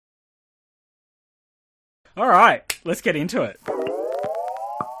All right, let's get into it.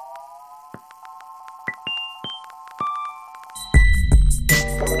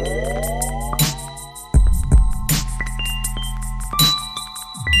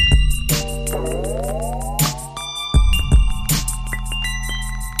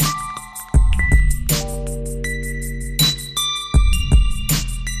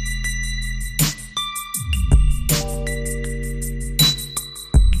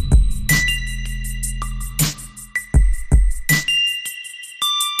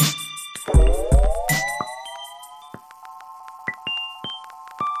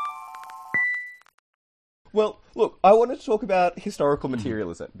 Well, look, I wanted to talk about historical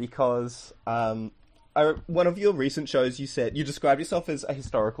materialism because one of your recent shows, you described yourself as a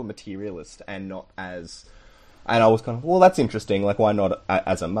historical materialist and not as... And I was kind of, well, that's interesting. Like, why not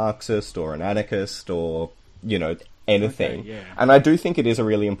as a Marxist or an anarchist or, anything? Okay, yeah. And I do think it is a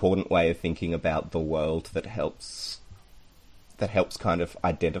really important way of thinking about the world that helps kind of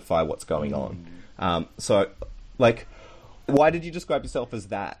identify what's going on. So, like, why did you describe yourself as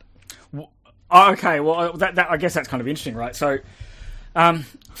that? Oh, okay, well, that I guess that's kind of interesting, right? So,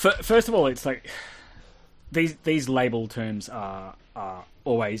 first of all, it's like these label terms are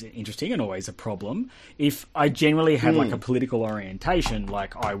always interesting and always a problem. If I generally had like a political orientation,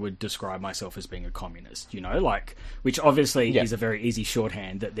 like I would describe myself as being a communist, which obviously is a very easy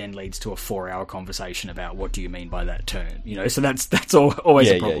shorthand that then leads to a 4-hour conversation about what do you mean by that term, So that's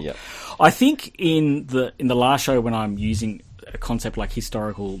always a problem. Yeah. I think in the last show when I'm using a concept like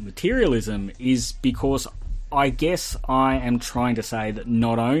historical materialism is because I guess I am trying to say that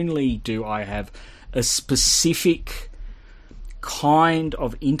not only do I have a specific kind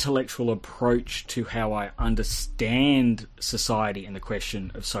of intellectual approach to how I understand society and the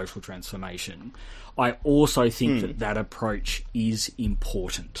question of social transformation, I also think that approach is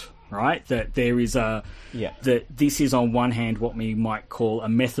important. Right? That there is that this is on one hand what we might call a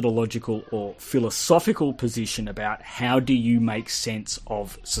methodological or philosophical position about how do you make sense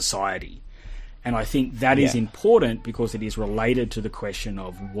of society. And I think that is important because it is related to the question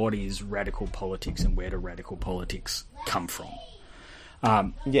of what is radical politics and where do radical politics come from.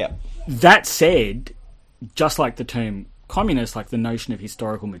 That said, just like the term communist, like the notion of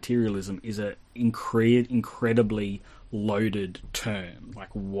historical materialism is an incredibly loaded term, like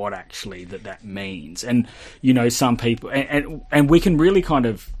what actually that means. And some people and we can really kind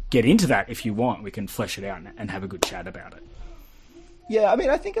of get into that if you want. We can flesh it out and have a good chat about it. Yeah, I mean,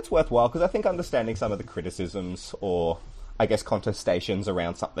 I think it's worthwhile because I think understanding some of the criticisms or I guess contestations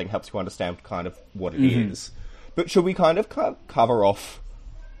around something helps you understand kind of what it is. But should we kind of cover off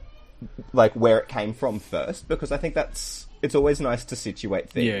like where it came from first, because I think it's always nice to situate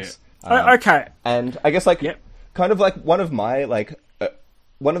things. Okay. And I guess kind of like one of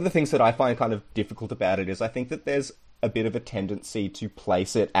the things that I find kind of difficult about it is I think that there's a bit of a tendency to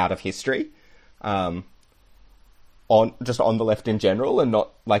place it out of history, on the left in general, and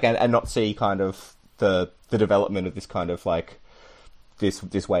not like and not see kind of the development of this kind of like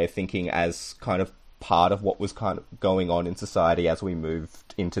this way of thinking as kind of part of what was kind of going on in society as we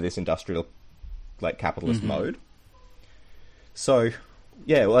moved into this industrial like capitalist mode. So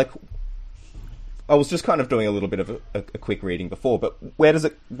yeah, like I was just kind of doing a little bit of a quick reading before, but where does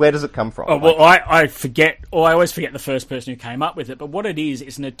it come from? Oh, well, I forget, or I always forget the first person who came up with it, but what it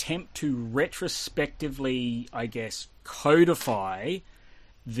is an attempt to retrospectively, I guess, codify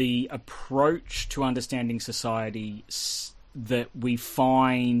the approach to understanding society that we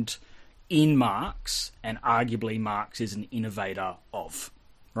find in Marx, and arguably Marx is an innovator of,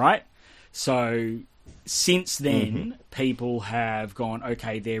 right? So since then, people have gone,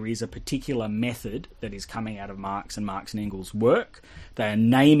 okay, there is a particular method that is coming out of Marx and Engels' work. They are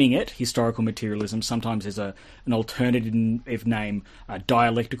naming it historical materialism. Sometimes there's an alternative name,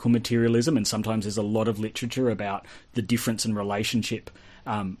 dialectical materialism, and sometimes there's a lot of literature about the difference in relationship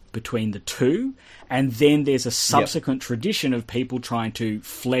between the two. And then there's a subsequent tradition of people trying to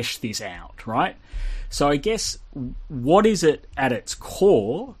flesh this out, right? So I guess what is it at its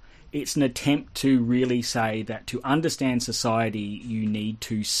core? It's an attempt to really say that to understand society, you need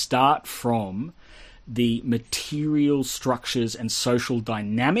to start from the material structures and social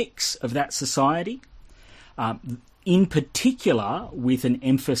dynamics of that society, in particular with an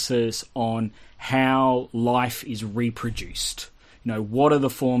emphasis on how life is reproduced. What are the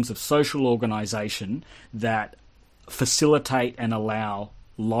forms of social organisation that facilitate and allow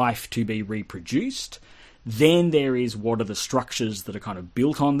life to be reproduced? Then there is what are the structures that are kind of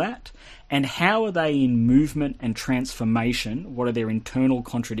built on that, and how are they in movement and transformation? What are their internal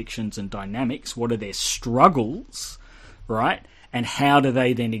contradictions and dynamics? What are their struggles, right? and how do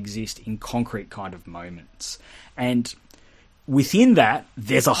they then exist in concrete kind of moments. And within that,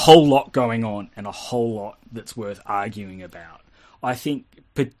 there's a whole lot going on and a whole lot that's worth arguing about. I think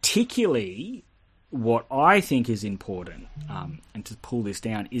particularly what I think is important, and to pull this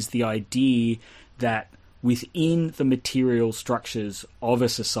down, is the idea that within the material structures of a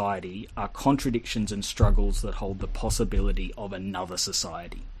society are contradictions and struggles that hold the possibility of another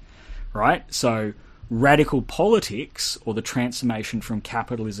society, right? So radical politics, or the transformation from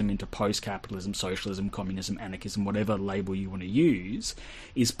capitalism into post-capitalism, socialism, communism, anarchism, whatever label you want to use,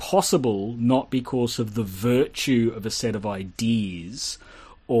 is possible not because of the virtue of a set of ideas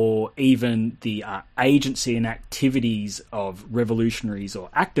or even the agency and activities of revolutionaries or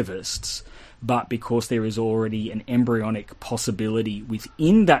activists, but because there is already an embryonic possibility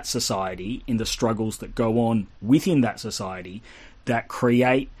within that society, in the struggles that go on within that society, that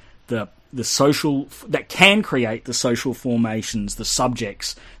create the social, that can create the social formations, the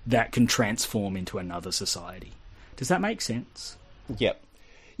subjects that can transform into another society. Does that make sense? Yep.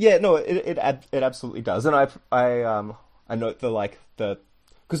 Yeah, no, it absolutely does. And I note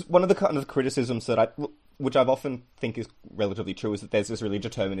because one of the kind of criticisms that which I've often think is relatively true, is that there's this really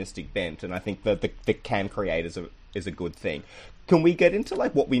deterministic bent, and I think that the can create is a good thing. Can we get into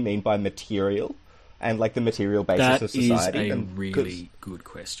like what we mean by material and like the material basis of society? That is a really good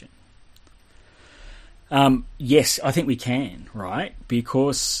question. Yes, I think we can, right?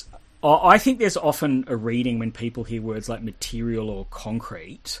 Because I think there's often a reading when people hear words like material or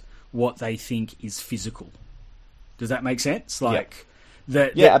concrete, what they think is physical. Does that make sense? Like,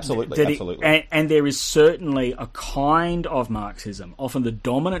 absolutely. And there is certainly a kind of Marxism, often the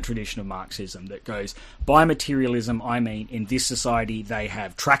dominant tradition of Marxism, that goes, by materialism, I mean in this society they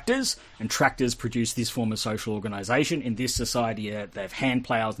have tractors, and tractors produce this form of social organisation. In this society they have hand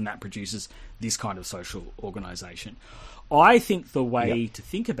ploughs, and that produces this kind of social organisation. I think the way to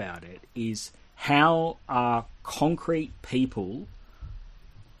think about it is, how are concrete people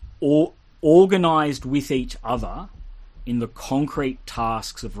organised with each other in the concrete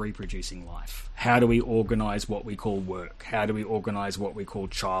tasks of reproducing life? How do we organise what we call work? How do we organise what we call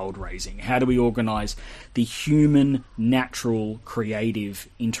child raising? How do we organise the human, natural, creative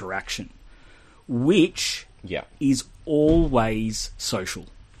interaction, which is always social?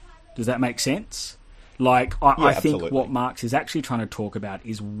 Does that make sense? Like, I think what Marx is actually trying to talk about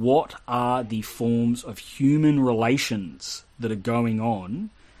is, what are the forms of human relations that are going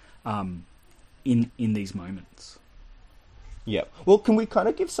on in these moments? Yeah. Well, can we kind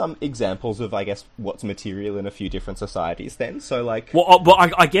of give some examples of, I guess, what's material in a few different societies then? So, like... Well,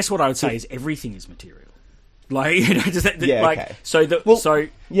 I guess what I would say is everything is material. Like, you know, does that... okay. So,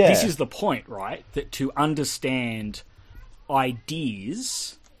 this is the point, right? That to understand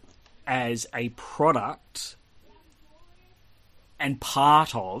ideas as a product and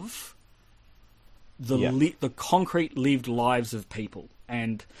part of the concrete lived lives of people.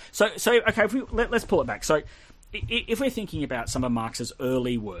 And so okay, let's pull it back. So if we're thinking about some of Marx's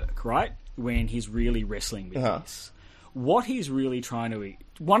early work, right, when he's really wrestling with this, what he's really trying to...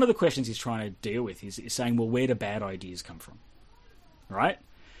 One of the questions he's trying to deal with is saying, well, where do bad ideas come from? Right?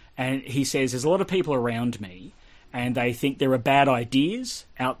 And he says, there's a lot of people around me, and they think there are bad ideas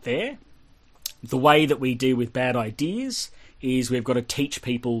out there. The way that we deal with bad ideas is we've got to teach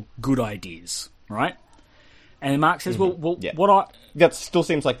people good ideas, right? And Marx says, that still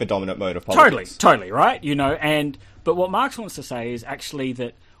seems like the dominant mode of politics. Totally, right? You know, but what Marx wants to say is actually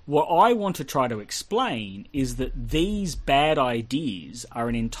that what I want to try to explain is that these bad ideas are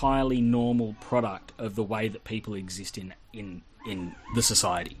an entirely normal product of the way that people exist in the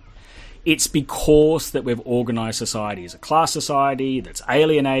society. It's because that we've organised society as a class society that's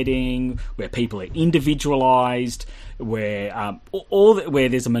alienating, where people are individualised, where where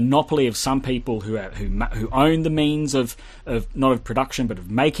there's a monopoly of some people who own the means of not of production but of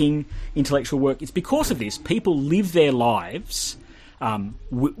making intellectual work. It's because of this people live their lives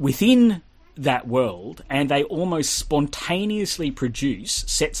within that world, and they almost spontaneously produce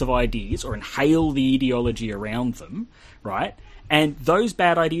sets of ideas or inhale the ideology around them, right? And those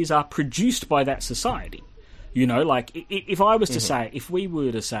bad ideas are produced by that society. You know, like, if I was to say, if we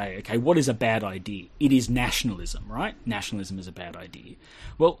were to say, okay, what is a bad idea? It is nationalism, right? Nationalism is a bad idea.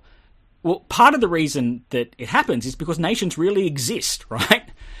 Well, part of the reason that it happens is because nations really exist, right?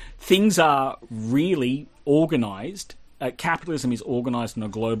 Things are really organised. Capitalism is organised on a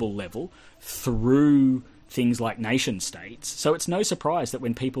global level through things like nation states. So it's no surprise that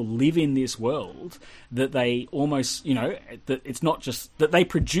when people live in this world, that they almost, you know, that it's not just that they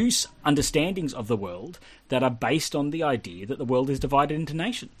produce understandings of the world that are based on the idea that the world is divided into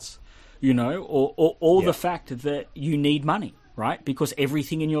nations, you know, or the fact that you need money, right? Because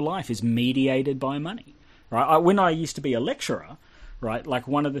everything in your life is mediated by money, right? When I used to be a lecturer, right, like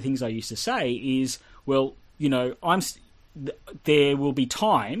one of the things I used to say is, well, you know, there will be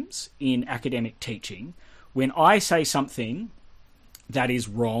times in academic teaching when I say something that is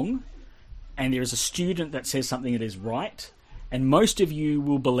wrong and there is a student that says something that is right, and most of you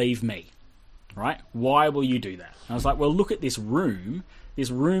will believe me, right? Why will you do that? And I was like, well, look at this room.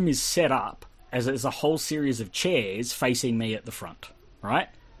 This room is set up as a whole series of chairs facing me at the front, right?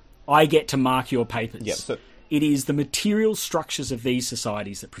 I get to mark your papers. Yep, so it is the material structures of these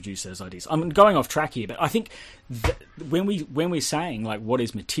societies that produce those ideas. I'm going off track here, but I think when we're saying, like, what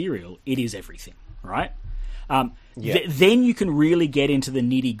is material, it is everything, right? Then you can really get into the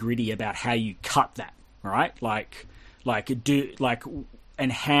nitty gritty about how you cut that, right?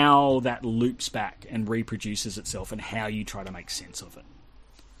 And how that loops back and reproduces itself, and how you try to make sense of it.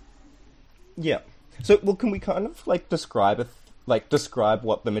 Yeah. So, well, can we kind of describe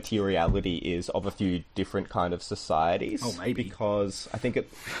what the materiality is of a few different kind of societies? Oh, maybe. Because I think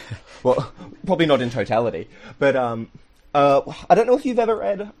well, probably not in totality, but I don't know if you've ever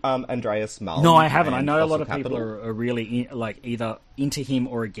read Andreas Malm. No, I haven't. I know Fossil a lot of Capital. people are really either into him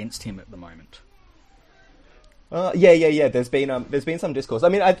or against him at the moment. Yeah. There's been some discourse. I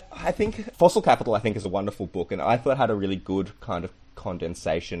mean, I think Fossil Capital, I think, is a wonderful book, and I thought it had a really good kind of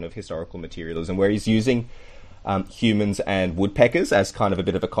condensation of historical materialism, where he's using humans and woodpeckers as kind of a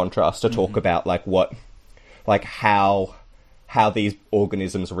bit of a contrast to talk about how these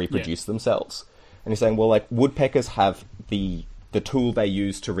organisms reproduce themselves. And he's saying, well, like, woodpeckers have the tool they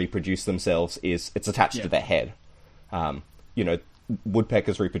use to reproduce themselves it's attached to their head.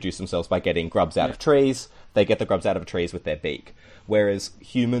 Woodpeckers reproduce themselves by getting grubs out of trees. They get the grubs out of trees with their beak. Whereas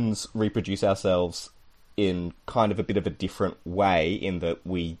humans reproduce ourselves in kind of a bit of a different way, in that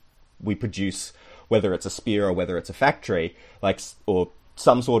we produce, whether it's a spear or whether it's a factory, or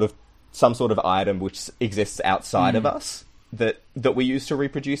some sort of item which exists outside of us that we use to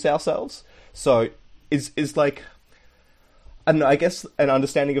reproduce ourselves. So is like, I don't know, I guess an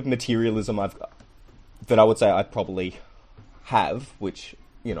understanding of materialism that I would say I probably have, which,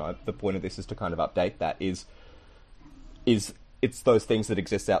 you know, the point of this is to kind of update that, is it's those things that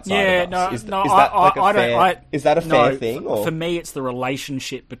exist outside of us. Is that a fair thing? Or? For me, it's the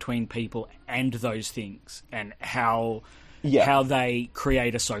relationship between people and those things, and how they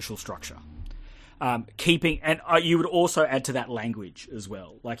create a social structure. You would also add to that language as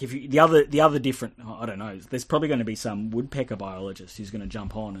well. Like, if you, the other different, I don't know, there's probably going to be some woodpecker biologist who's going to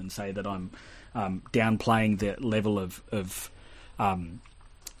jump on and say that I'm downplaying the level of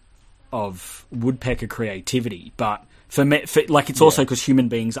woodpecker creativity, but for me, it's also because human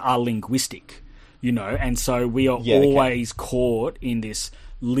beings are linguistic, you know, and so we are always caught in this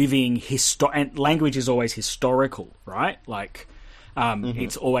living and language is always historical, right? Like,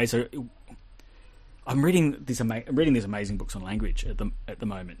 it's always I'm reading these amazing books on language at the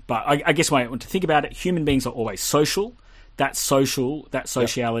moment, but I guess when I want to think about it, human beings are always social. That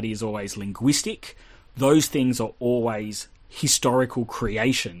sociality is always linguistic. Those things are always historical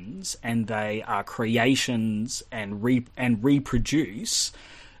creations, and they are creations and reproduce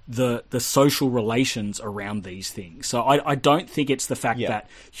the social relations around these things. So I don't think it's the fact that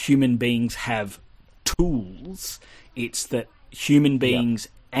human beings have tools. It's that human beings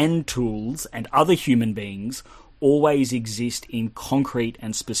and tools and other human beings always exist in concrete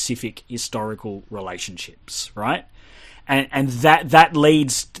and specific historical relationships, right? And that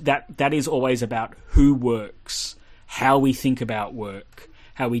leads, that is always about who works, how we think about work,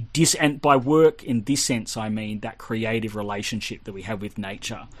 and by work in this sense, I mean that creative relationship that we have with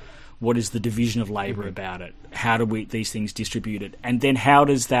nature. What is the division of labour about it? How do these things distributed? And then how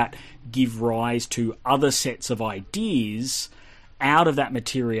does that give rise to other sets of ideas out of that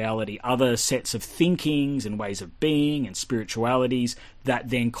materiality, other sets of thinkings and ways of being and spiritualities that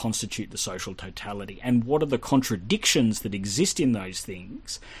then constitute the social totality? And what are the contradictions that exist in those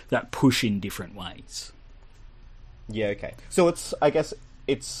things that push in different ways? Yeah, okay. So I guess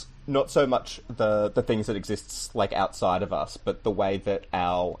it's not so much the things that exist like outside of us, but the way that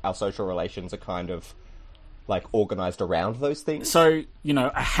our social relations are kind of like organized around those things. So, you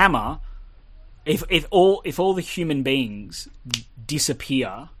know, a hammer, if all the human beings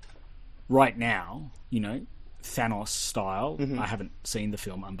disappear right now, you know, Thanos style. I haven't seen the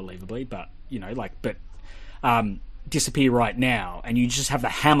film, unbelievably, but you know, disappear right now, and you just have the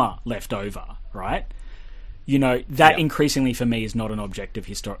hammer left over, right? You know, that increasingly for me is not an object of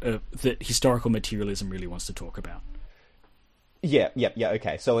that historical materialism really wants to talk about. Yeah,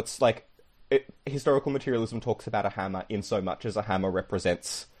 okay. So it's like historical materialism talks about a hammer in so much as a hammer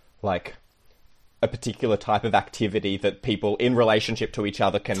represents like a particular type of activity that people in relationship to each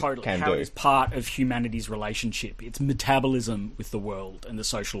other can how do. It is part of humanity's relationship. It's metabolism with the world and the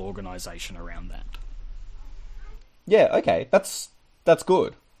social organisation around that. Yeah, okay, that's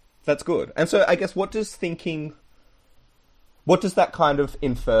good. That's good. And so I guess what does that kind of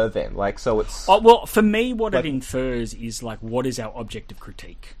infer then? Like, so it's... Oh, well, for me, what it infers is, like, what is our objective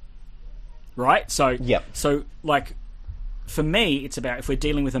critique? Right? So, yep. So, like, for me, it's about if we're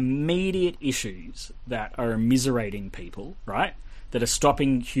dealing with immediate issues that are immiserating people, right, that are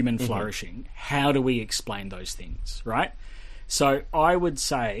stopping human flourishing, how do we explain those things, right? So I would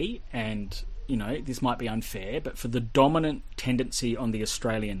say, and, you know, this might be unfair, but for the dominant tendency on the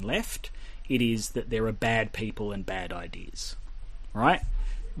Australian left, it is that there are bad people and bad ideas, right?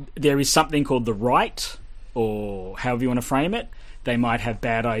 There is something called the right, or however you want to frame it. They might have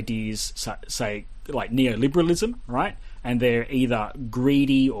bad ideas, say, like neoliberalism, right? And they're either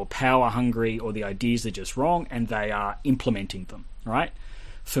greedy or power hungry, or the ideas are just wrong, and they are implementing them, right?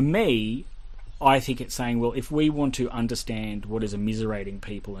 For me, I think it's saying, well, if we want to understand what is immiserating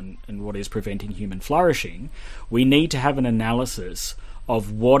people and what is preventing human flourishing, we need to have an analysis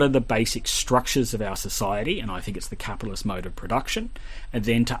of what are the basic structures of our society, and I think it's the capitalist mode of production, and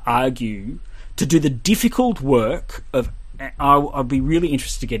then to argue, to do the difficult work of, I'd be really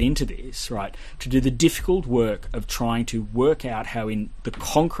interested to get into this, right, to do the difficult work of trying to work out how in the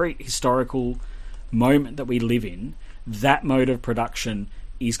concrete historical moment that we live in, that mode of production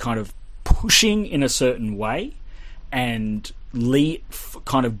is kind of pushing in a certain way and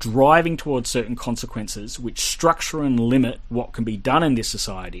kind of driving towards certain consequences which structure and limit what can be done in this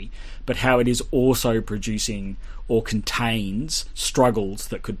society, but how it is also producing or contains struggles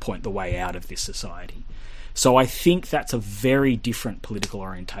that could point the way out of this society. So I think that's a very different political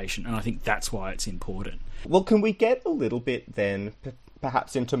orientation, and I think that's why it's important. Well, can we get a little bit then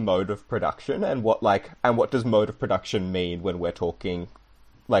perhaps into mode of production and what does mode of production mean when we're talking,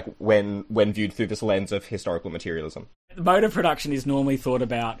 like, when viewed through this lens of historical materialism? Mode of production is normally thought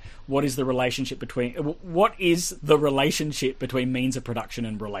about what is the relationship between means of production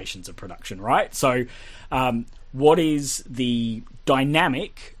and relations of production, right? So what is the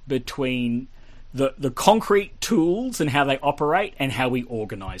dynamic between the concrete tools and how they operate and how we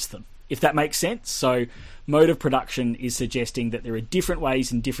organise them, if that makes sense? So mode of production is suggesting that there are different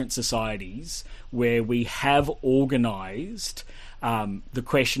ways in different societies where we have organised the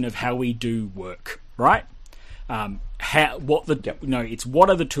question of how we do work, right? It's what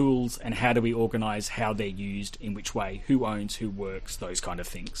are the tools and how do we organise how they're used, in which way, who owns, who works, those kind of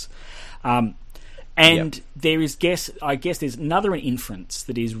things. There is, I guess there's another inference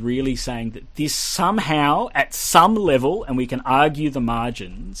that is really saying that this somehow, at some level, and we can argue the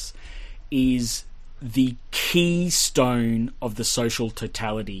margins, is the keystone of the social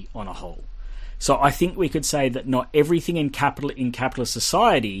totality on a whole. So I think we could say that not everything in capitalist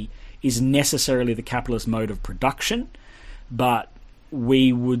society is necessarily the capitalist mode of production, but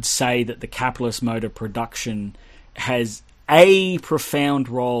we would say that the capitalist mode of production has a profound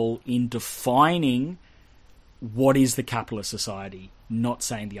role in defining what is the capitalist society, not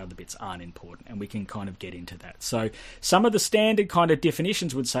saying the other bits aren't important, and we can kind of get into that. So some of the standard kind of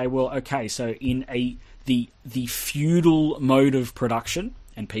definitions would say, well, okay, so in the feudal mode of production,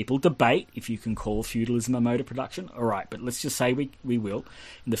 and people debate if you can call feudalism a mode of production. All right, but let's just say we will.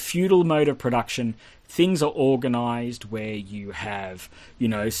 In the feudal mode of production, things are organised where you have,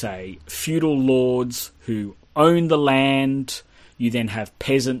 say, feudal lords who own the land. You then have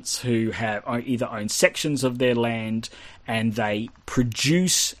peasants who either own sections of their land, and they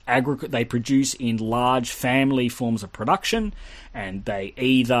produce in large family forms of production, and they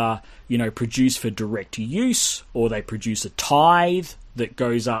either produce for direct use, or they produce a tithe that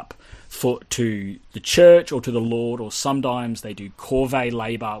goes up to the church or to the Lord, or sometimes they do corvée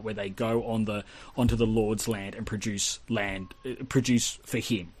labour where they go onto the Lord's land and produce for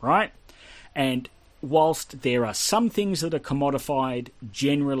him, right? And whilst there are some things that are commodified,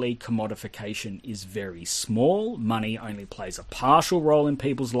 generally commodification is very small. Money only plays a partial role in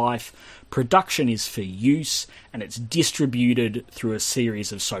people's life. Production is for use, and it's distributed through a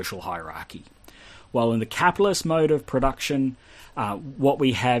series of social hierarchy. While in the capitalist mode of production, what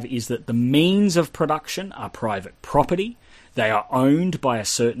we have is that the means of production are private property. They are owned by a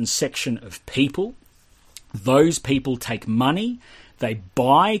certain section of people. Those people take money. They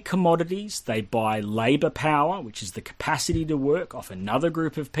buy commodities, they buy labour power, which is the capacity to work, off another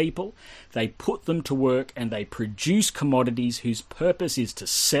group of people. They put them to work and they produce commodities whose purpose is to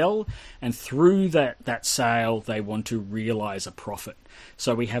sell, and through that sale they want to realise a profit.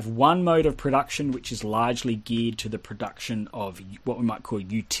 So we have one mode of production which is largely geared to the production of what we might call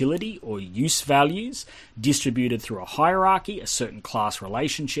utility or use values, distributed through a hierarchy, a certain class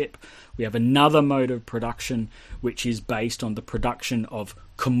relationship. We have another mode of production which is based on the production of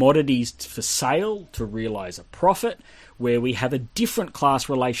commodities for sale to realize a profit, where we have a different class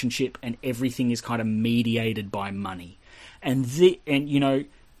relationship and everything is kind of mediated by money. And you know,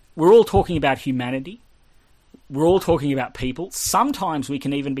 we're all talking about humanity. We're all talking about people. Sometimes we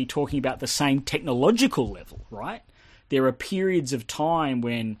can even be talking about the same technological level, right? There are periods of time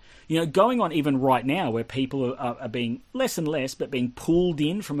when, you know, going on even right now, where people are being less and less, but being pulled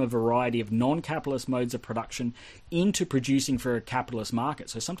in from a variety of non-capitalist modes of production into producing for a capitalist market.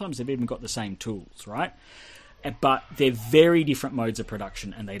 So sometimes they've even got the same tools, right? But they're very different modes of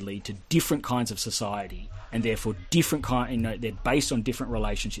production, and they lead to different kinds of society, and therefore different kind. You know, they're based on different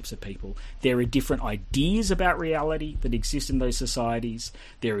relationships of people. There are different ideas about reality that exist in those societies.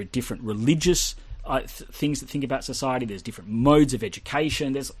 There are different religious things that think about society. There's different modes of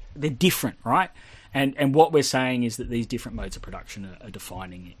education. They're different, right? And what we're saying is that these different modes of production are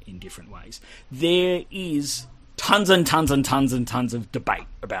defining it in different ways. There is tons and tons and tons and tons of debate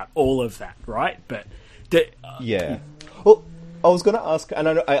about all of that, right? But yeah. Well, I was going to ask, and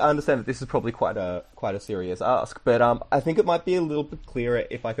I understand that this is probably quite a serious ask, but I think it might be a little bit clearer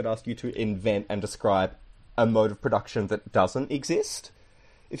if I could ask you to invent and describe a mode of production that doesn't exist,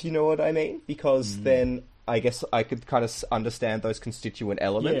 if you know what I mean, because then I guess I could kind of understand those constituent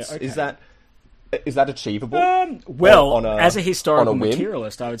elements. Yeah, okay. Is that achievable? As a historical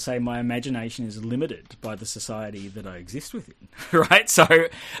materialist, I would say my imagination is limited by the society that I exist within, right? So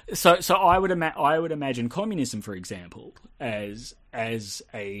I would imagine communism, for example, as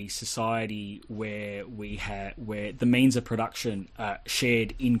a society where where the means of production are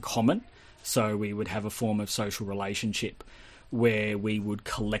shared in common. So we would have a form of social relationship where we would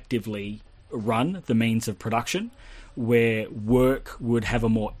collectively run the means of production, where work would have a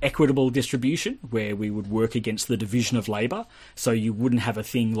more equitable distribution, where we would work against the division of labour. So you wouldn't have a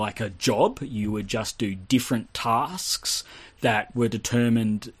thing like a job. You would just do different tasks that were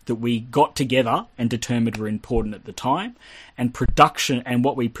determined, that we got together and determined were important at the time. And production and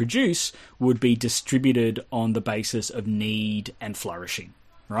what we produce would be distributed on the basis of need and flourishing,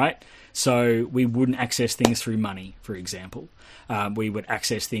 right? So we wouldn't access things through money, for example. We would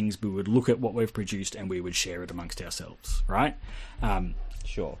access things, we would look at what we've produced and we would share it amongst ourselves, right?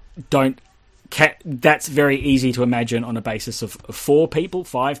 Sure. That's very easy to imagine on a basis of 4 people,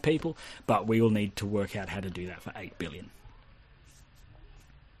 5 people, but we will need to work out how to do that for 8 billion.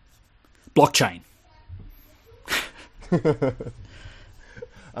 Blockchain.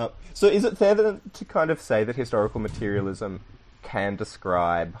 So is it fair to kind of say that historical materialism can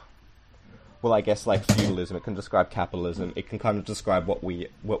describe, well, I guess like feudalism, it can describe capitalism, it can kind of describe what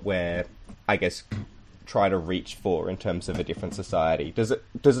we're, I guess, try to reach for in terms of a different society. Does it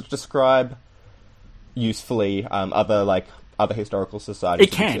describe usefully other historical societies?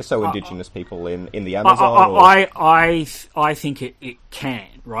 It can. So indigenous people in the Amazon? I think it can,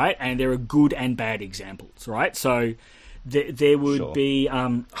 right? And there are good and bad examples, right? So there would be,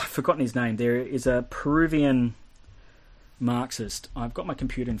 I've forgotten his name, there is a Peruvian Marxist. I've got my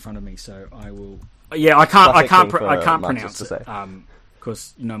computer in front of me, so I will. Yeah, I can't pronounce it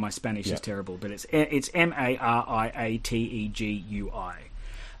because my Spanish is terrible. But it's Mariategui.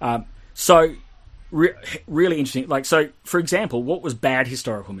 So really interesting. Like, so for example, what was bad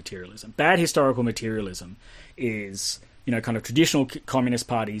historical materialism? Bad historical materialism is kind of traditional communist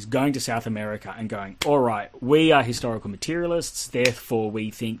parties going to South America and going, all right, we are historical materialists, therefore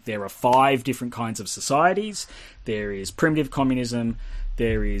we think there are 5 different kinds of societies. There is primitive communism,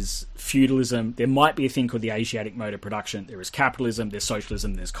 there is feudalism, there might be a thing called the Asiatic mode of production, there is capitalism, there's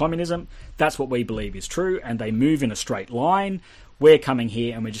socialism, there's communism. That's what we believe is true, and they move in a straight line. We're coming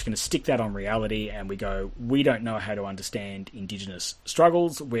here and we're just going to stick that on reality, and we go, we don't know how to understand indigenous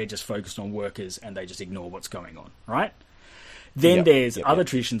struggles, we're just focused on workers, and they just ignore what's going on, right? Then there's other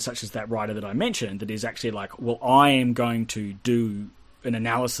traditions, such as that writer that I mentioned, that is actually like, well, I am going to do an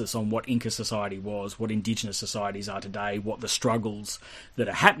analysis on what Inca society was, what indigenous societies are today, what the struggles that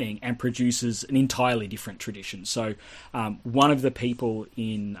are happening, and produces an entirely different tradition. So one of the people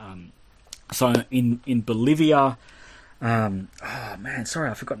in Bolivia,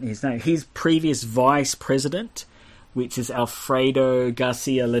 I've forgotten his name. His previous vice president, which is Alfredo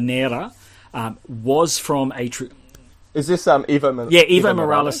Garcia Linera, was from a... Is this Evo Morales? Yeah, Evo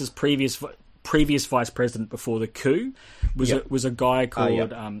Morales' previous previous vice president before the coup was a guy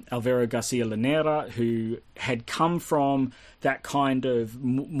called Alvaro Garcia Linera, who had come from that kind of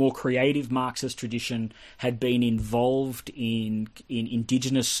more creative Marxist tradition, had been involved in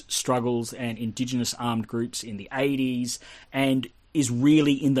indigenous struggles and indigenous armed groups in the 80s, and is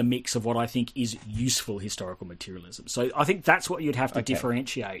really in the mix of what I think is useful historical materialism. So I think that's what you'd have to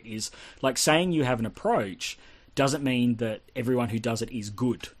differentiate, is like saying you have an approach doesn't mean that everyone who does it is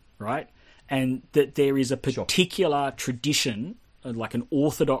good, right? And that there is a particular tradition, like an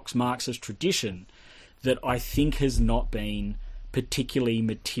orthodox Marxist tradition, that I think has not been particularly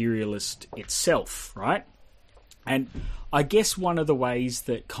materialist itself, right? And I guess one of the ways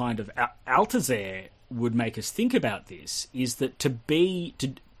that kind of Althusser would make us think about this is that to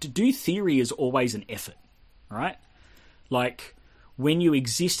do theory is always an effort, right? Like, when you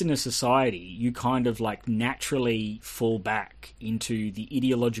exist in a society, you kind of like naturally fall back into the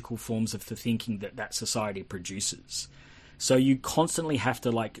ideological forms of the thinking that society produces. So you constantly have to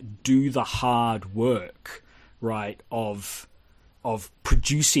like do the hard work, right, of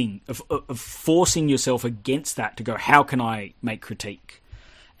producing, of forcing yourself against that to go, how can I make critique?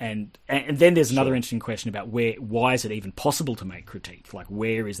 And then there's another interesting question about why is it even possible to make critique? Like,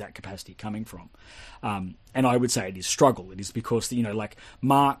 where is that capacity coming from? And I would say it is struggle. It is because, like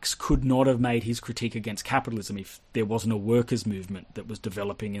Marx could not have made his critique against capitalism if there wasn't a workers' movement that was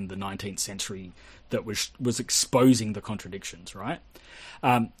developing in the 19th century that was exposing the contradictions, right?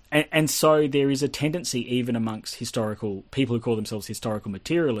 And so there is a tendency, even amongst historical people who call themselves historical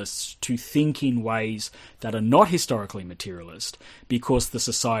materialists, to think in ways that are not historically materialist because the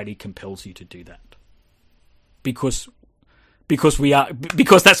society compels you to do that. Because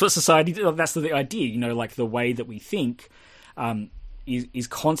that's what society, that's the idea, like the way that we think is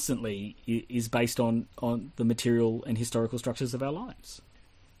constantly based on the material and historical structures of our lives.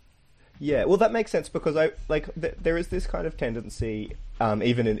 Yeah, well, that makes sense because there is this kind of tendency,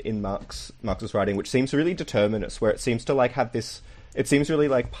 even in Marx's writing, which seems really determinist, where it seems to like have this. It seems really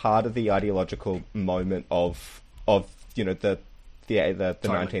like part of the ideological moment of the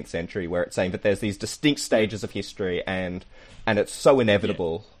 19th century, where it's saying that there's these distinct stages of history, and it's so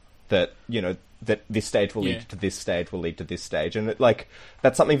inevitable that that this stage will lead to this stage, will lead to this stage, and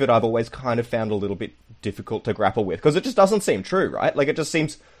that's something that I've always kind of found a little bit difficult to grapple with because it just doesn't seem true, right? Like, it just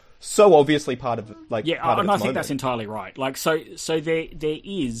seems so obviously part of part of its I think moment. that's entirely right. Like, so there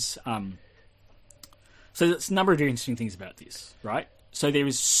is so there's a number of interesting things about this, right? So there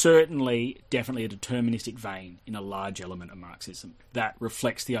is definitely a deterministic vein in a large element of Marxism that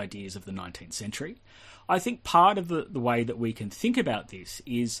reflects the ideas of the 19th century. I think part of the way that we can think about this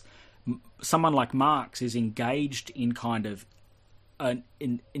is someone like Marx is engaged in kind of an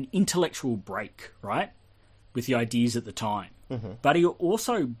intellectual break, right, with the ideas at the time. Mm-hmm. But he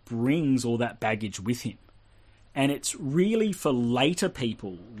also brings all that baggage with him. And it's really for later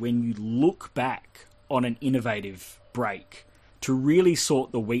people, when you look back on an innovative break, to really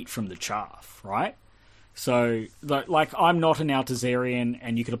sort the wheat from the chaff, right? So, like I'm not an Althusserian,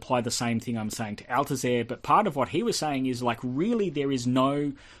 and you could apply the same thing I'm saying to Althusser, but part of what he was saying is, like, really there is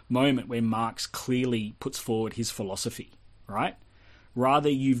no moment where Marx clearly puts forward his philosophy, right? Rather,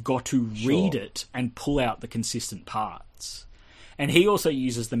 you've got to read it and pull out the consistent parts. And he also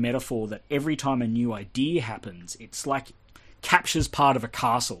uses the metaphor that every time a new idea happens, it's like captures part of a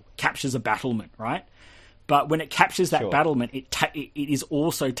castle, captures a battlement, right? But when it captures that battlement, it is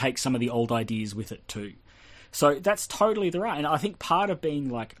also takes some of the old ideas with it too. So that's totally the right. And I think part of being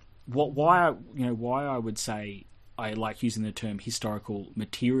like why I would say I like using the term historical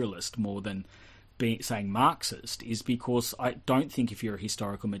materialist more than saying Marxist is because I don't think if you're a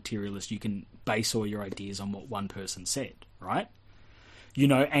historical materialist you can base all your ideas on what one person said, right?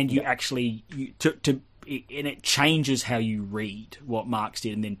 And you actually and it changes how you read what Marx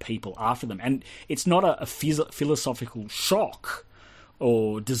did and then people after them. And it's not a philosophical shock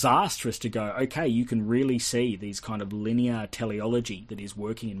or disastrous to go, okay, you can really see these kind of linear teleology that is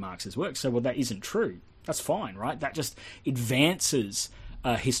working in Marx's work. So, well, that isn't true. That's fine, right? That just advances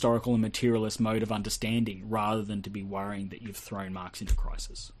a historical and materialist mode of understanding rather than to be worrying that you've thrown Marx into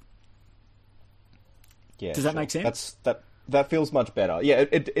crisis. Yeah, does that make sense? That feels much better. Yeah,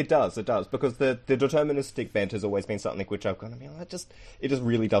 it does, because the deterministic bent has always been something which I've gone, it just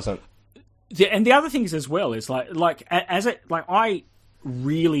really doesn't. Yeah, and the other things as well is I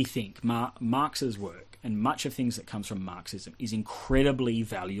really think Marx's work and much of things that comes from Marxism is incredibly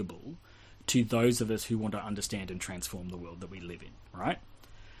valuable to those of us who want to understand and transform the world that we live in, right?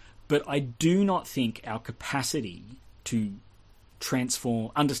 But I do not think our capacity to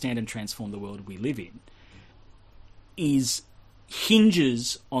understand and transform the world we live in is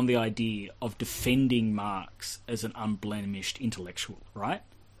hinges on the idea of defending Marx as an unblemished intellectual, right?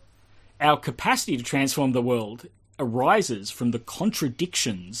 Our capacity to transform the world arises from the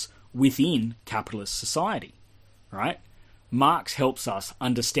contradictions within capitalist society, right? Marx helps us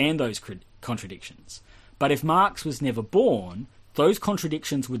understand those contradictions. But if Marx was never born, those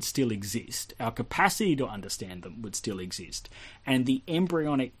contradictions would still exist. Our capacity to understand them would still exist. And the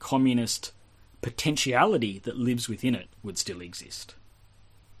embryonic communist potentiality that lives within it would still exist.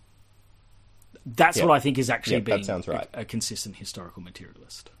 That's what I think is actually being right. a consistent historical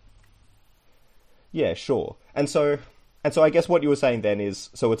materialist. Yeah, sure. And so I guess what you were saying then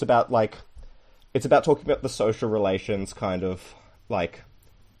is, so it's about talking about the social relations kind of like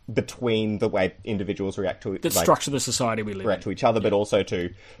between the way individuals react to the structure of the society we live react in. to each other, but also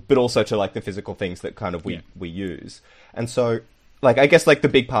to like the physical things that kind of we use. And so like I guess like the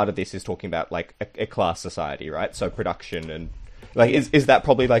big part of this is talking about like a class society, right? So production and like is that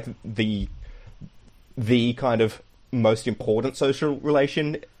probably like the kind of most important social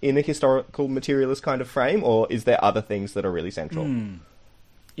relation in a historical materialist kind of frame, or is there other things that are really central?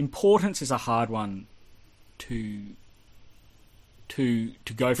 Importance is a hard one to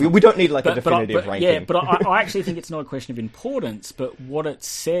go from. We don't need like a definitive ranking. Yeah, but I actually think it's not a question of importance, but what it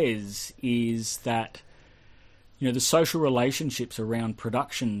says is that, you know, the social relationships around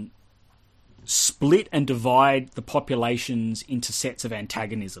production split and divide the populations into sets of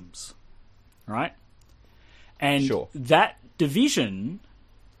antagonisms, right? And that division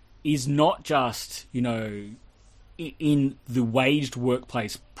is not just, you know, in the waged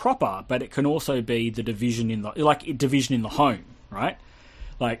workplace proper, but it can also be the division in the home, right?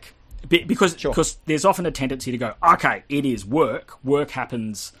 Like because there's often a tendency to go, okay, it is work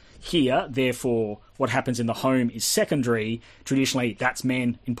happens here, therefore what happens in the home is secondary. Traditionally, that's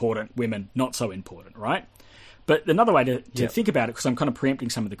men important, women not so important, right? But another way to think about it, because I'm kind of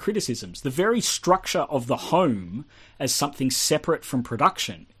preempting some of the criticisms, the very structure of the home as something separate from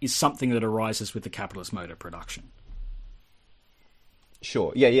production is something that arises with the capitalist mode of production.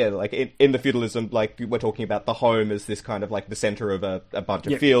 Sure. Yeah. Like in the feudalism, like we're talking about the home as this kind of like the center of a bunch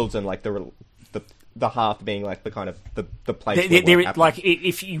of fields, and like the hearth being like the kind of the place. Where like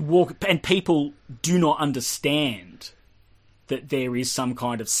if you walk, and people do not understand that there is some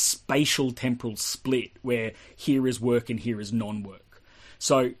kind of spatial temporal split where here is work and here is non-work.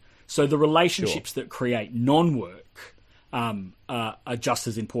 So the relationships that create non-work are just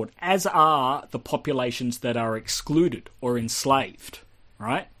as important, as are the populations that are excluded or enslaved,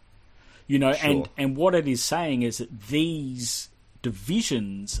 right? You know, and what it is saying is that these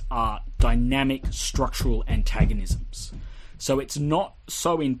divisions are dynamic structural antagonisms. So it's not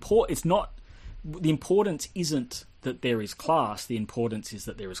so important. It's not, the importance isn't that there is class, the importance is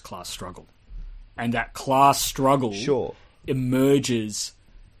that there is class struggle. And that class struggle emerges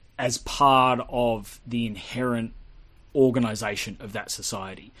as part of the inherent organisation of that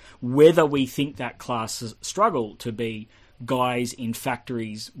society. Whether we think that class struggle to be guys in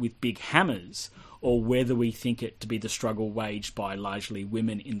factories with big hammers, or whether we think it to be the struggle waged by largely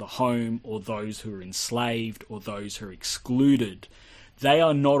women in the home, or those who are enslaved, or those who are excluded, they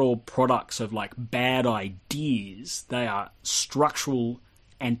are not all products of like bad ideas. They are structural,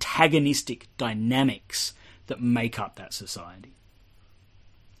 antagonistic dynamics that make up that society.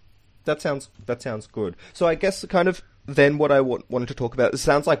 That sounds good. So I guess kind of then what I wanted to talk about, it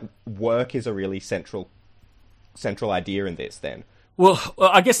sounds like work is a really central idea in this then. Well,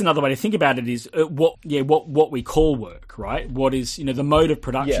 I guess another way to think about it is what we call work, right? What is, you know, the mode of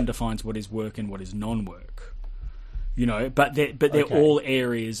production defines what is work and what is non-work. You know, but they're all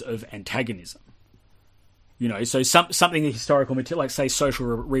areas of antagonism. You know, so something the historical material, like say social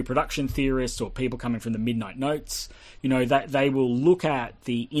reproduction theorists or people coming from the Midnight Notes, you know, that they will look at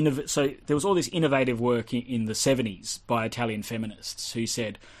so there was all this innovative work in the 70s by Italian feminists who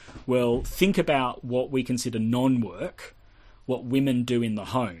said, well, think about what we consider non-work, what women do in the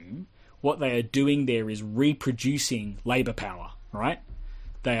home. What they are doing there is reproducing labour power, right?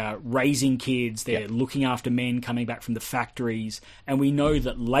 They are raising kids, they're looking after men coming back from the factories, and we know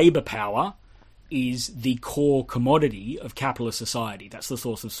that labour power is the core commodity of capitalist society. That's the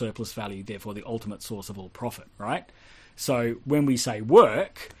source of surplus value, therefore the ultimate source of all profit, right? So when we say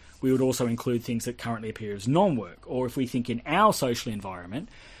work, we would also include things that currently appear as non-work. Or if we think in our social environment,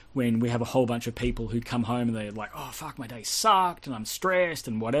 when we have a whole bunch of people who come home and they're like, oh, fuck, my day sucked and I'm stressed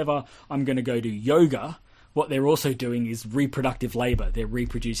and whatever, I'm going to go do yoga. What they're also doing is reproductive labour. They're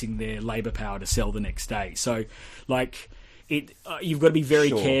reproducing their labour power to sell the next day. So, like, you've got to be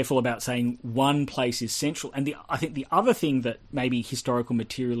very careful about saying one place is central. And I think the other thing that maybe historical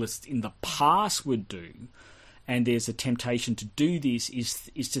materialists in the past would do, and there's a temptation to do this,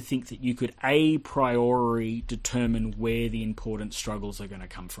 is to think that you could a priori determine where the important struggles are going to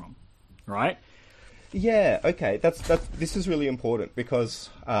come from, right? Yeah, okay. This is really important because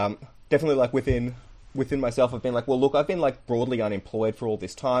definitely, like, within myself, I've been like, well, look, I've been, like, broadly unemployed for all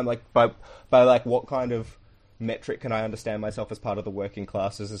this time. Like, by like, what kind of metric can I understand myself as part of the working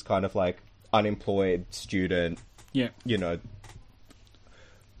classes as kind of, like, unemployed student? Yeah. You know,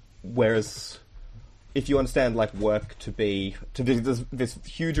 whereas if you understand, like, work to be this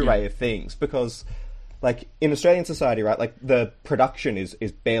huge array of things, because, like, in Australian society, right, like, the production is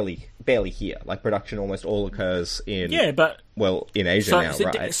barely here. Like, production almost all occurs in in Asia now,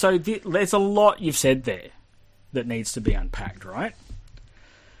 right? So there's a lot you've said there that needs to be unpacked, right?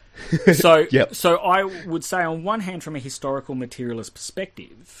 So yep. So I would say, on one hand, from a historical materialist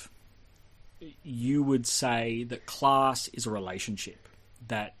perspective, you would say that class is a relationship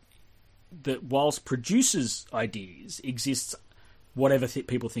that whilst produces ideas, exists whatever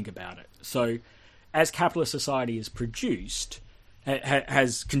people think about it. So as capitalist society is produced,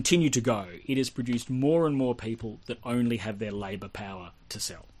 has continued to go, it has produced more and more people that only have their labour power to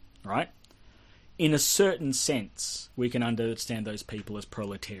sell, right? In a certain sense, we can understand those people as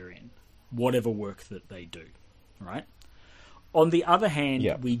proletarian, whatever work that they do, right? On the other hand,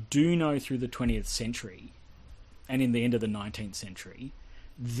 we do know through the 20th century and in the end of the 19th century,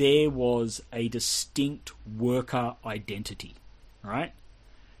 there was a distinct worker identity, right?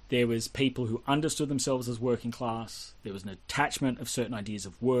 There was people who understood themselves as working class. There was an attachment of certain ideas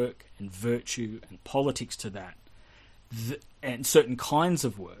of work and virtue and politics to that, and certain kinds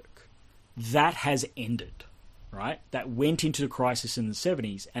of work. That has ended, right? That went into the crisis in the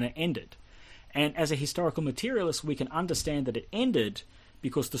 70s and it ended. And as a historical materialist, we can understand that it ended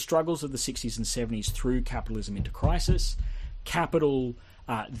because the struggles of the 60s and 70s threw capitalism into crisis. Capital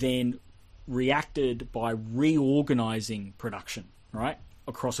then reacted by reorganizing production, right,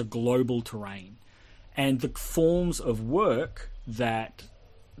 across a global terrain. And the forms of work that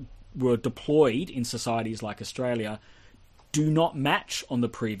were deployed in societies like Australia do not match on the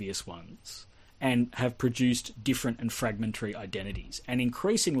previous ones and have produced different and fragmentary identities. And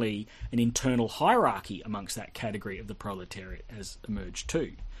increasingly, an internal hierarchy amongst that category of the proletariat has emerged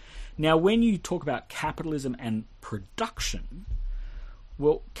too. Now, when you talk about capitalism and production,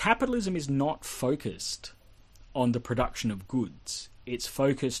 well, capitalism is not focused on the production of goods. It's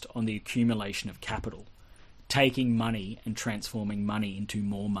focused on the accumulation of capital, taking money and transforming money into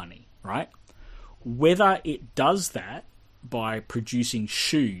more money, right? Whether it does that by producing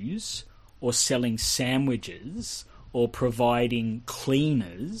shoes or selling sandwiches or providing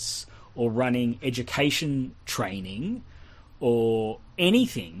cleaners or running education training or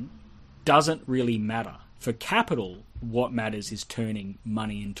anything doesn't really matter. For capital, what matters is turning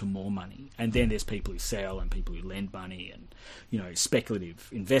money into more money. And then there's people who sell and people who lend money and, you know, speculative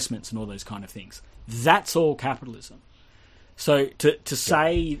investments and all those kind of things. That's all capitalism. So to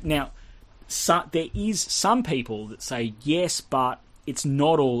say now, there is some people that say yes, but it's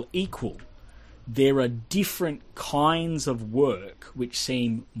not all equal. There are different kinds of work which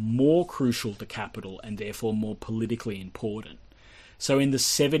seem more crucial to capital and therefore more politically important. So in the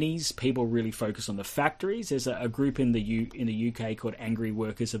 70s, people really focused on the factories. There's a group in the UK called Angry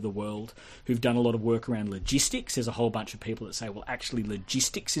Workers of the World who've done a lot of work around logistics. There's a whole bunch of people that say, well, actually,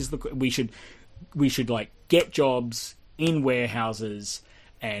 logistics is we should like get jobs in warehouses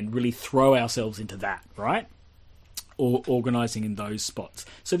and really throw ourselves into that, right? Or organising in those spots.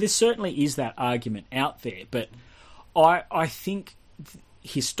 So there certainly is that argument out there, but I think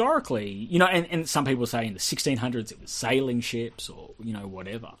historically, you know, and some people say in the 1600s it was sailing ships or, you know,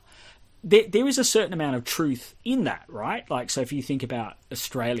 whatever. There is a certain amount of truth in that, right? Like, so if you think about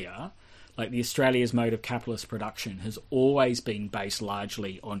Australia, like the Australia's mode of capitalist production has always been based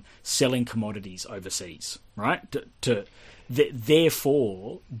largely on selling commodities overseas, right?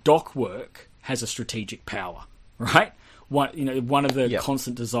 Therefore, dock work has a strategic power, right? One of the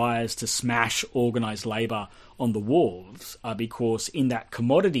constant desires to smash organised labour on the wharves are because in that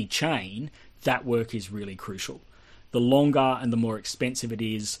commodity chain, that work is really crucial. The longer and the more expensive it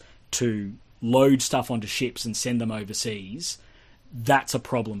is to load stuff onto ships and send them overseas, that's a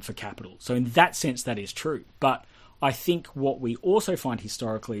problem for capital. So in that sense, that is true. But I think what we also find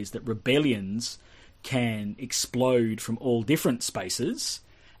historically is that rebellions can explode from all different spaces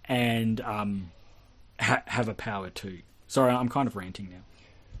and have a power too. Sorry, I'm kind of ranting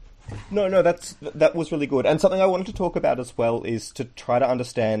now. No, that was really good. And something I wanted to talk about as well is to try to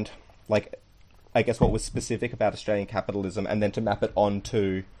understand, like, I guess what was specific about Australian capitalism and then to map it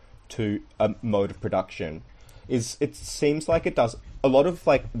onto a mode of production is it seems like it does a lot of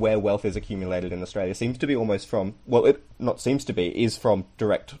like where wealth is accumulated in Australia seems to be almost from, well, it not seems to be, is from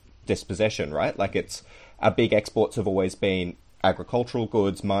direct dispossession, right? Like it's our big exports have always been agricultural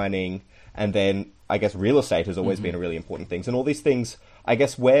goods, mining, and then I guess real estate has always been a really important thing. And all these things, I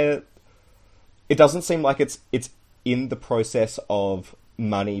guess, where it doesn't seem like it's in the process of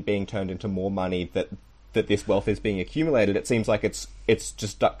money being turned into more money that this wealth is being accumulated. It seems like it's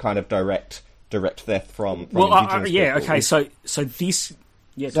just kind of direct theft from indigenous people. Okay. So this.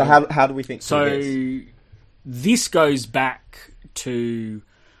 Yeah, so how do we think? So this goes back to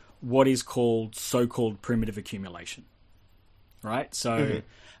what is called so-called primitive accumulation, right? So,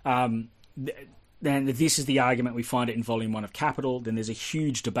 then this is the argument, we find it in Volume 1 of Capital. Then there's a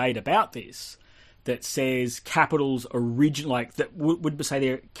huge debate about this that says capital's would say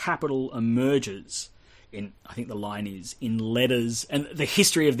their capital emerges in, I think the line is, in letters, and the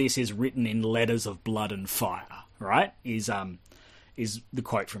history of this is written in letters of blood and fire, right? Is the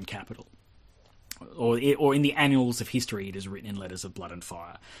quote from Capital. Or in the annals of history, it is written in letters of blood and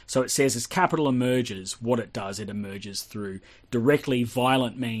fire. So it says as capital emerges, what it does, it emerges through directly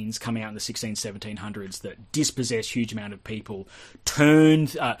violent means coming out in the 1700s that dispossess huge amount of people,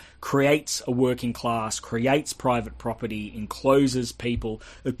 creates a working class, creates private property, encloses people,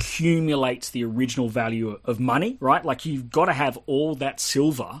 accumulates the original value of money, right? Like you've got to have all that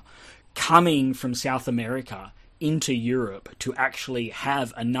silver coming from South America into Europe to actually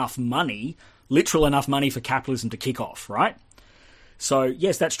have enough money, literal enough money for capitalism to kick off, right? So,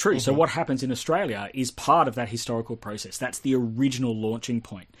 yes, that's true. So what happens in Australia is part of that historical process. That's the original launching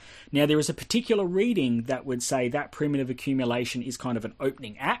point. Now, there is a particular reading that would say that primitive accumulation is kind of an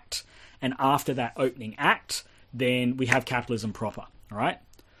opening act, and after that opening act, then we have capitalism proper, all right?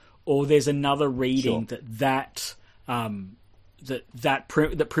 Or there's another reading that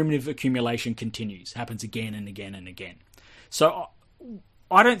primitive accumulation continues, happens again and again and again. So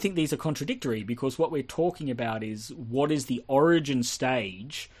I don't think these are contradictory, because what we're talking about is what is the origin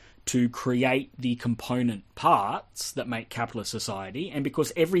stage to create the component parts that make capitalist society, and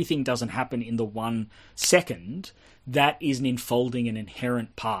because everything doesn't happen in the 1 second, that is an enfolding and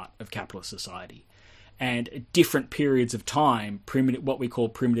inherent part of capitalist society. And at different periods of time, what we call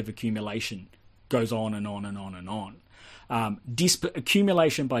primitive accumulation goes on and on and on and on.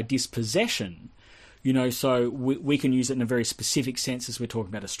 Accumulation by dispossession, so we can use it in a very specific sense as we're talking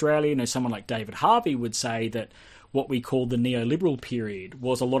about Australia. Someone like David Harvey would say that what we call the neoliberal period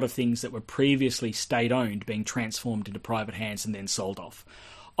was a lot of things that were previously state-owned being transformed into private hands and then sold off.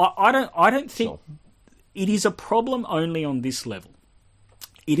 I don't think it is a problem only on this level.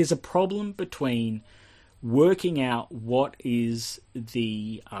 It is a problem between working out what is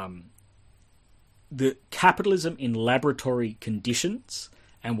the capitalism in laboratory conditions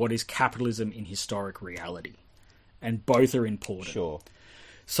and what is capitalism in historic reality. And both are important. Sure.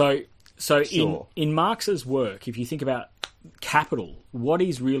 So in Marx's work, if you think about capital, what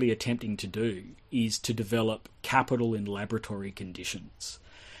he's really attempting to do is to develop capital in laboratory conditions.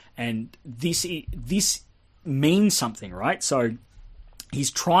 And this means something, right? So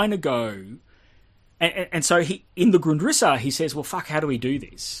he's trying to go... And so in the Grundrisse, he says, well, fuck, how do we do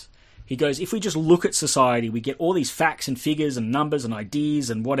this? He goes, if we just look at society, we get all these facts and figures and numbers and ideas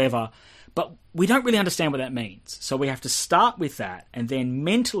and whatever, but we don't really understand what that means. So we have to start with that, and then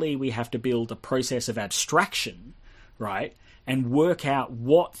mentally we have to build a process of abstraction, right? And work out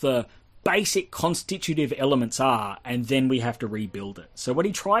what the basic constitutive elements are, and then we have to rebuild it. So what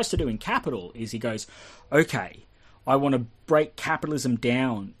he tries to do in Capital is he goes, okay, I want to break capitalism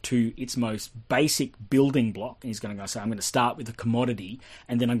down to its most basic building block. And he's going to go say, I'm going to start with a commodity,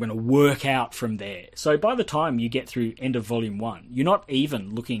 and then I'm going to work out from there. So by the time you get through end of Volume 1, you're not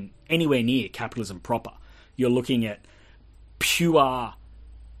even looking anywhere near capitalism proper. You're looking at pure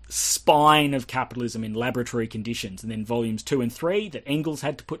spine of capitalism in laboratory conditions, and then Volumes 2 and 3 that Engels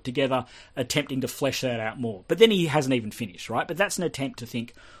had to put together, attempting to flesh that out more. But then he hasn't even finished, right? But that's an attempt to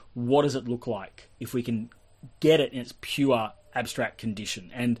think, what does it look like if we can get it in its pure abstract condition?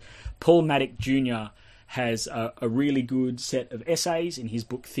 And Paul Maddock Jr. has a really good set of essays in his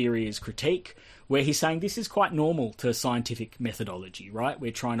book Theory as Critique, where he's saying this is quite normal to scientific methodology, right?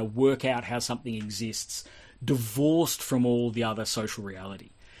 We're trying to work out how something exists divorced from all the other social reality.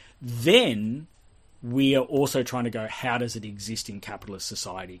 Then we are also trying to go, how does it exist in capitalist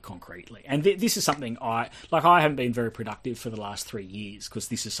society concretely? And this is something I haven't been very productive for the last 3 years, because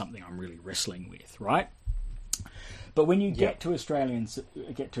this is something I'm really wrestling with, right? But when you get to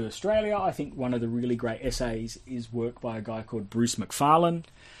Australia, I think one of the really great essays is work by a guy called Bruce McFarlane.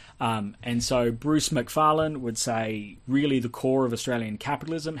 And so Bruce McFarlane would say really the core of Australian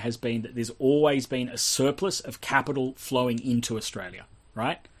capitalism has been that there's always been a surplus of capital flowing into Australia,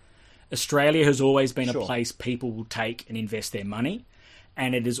 right? Australia has always been a place people will take and invest their money,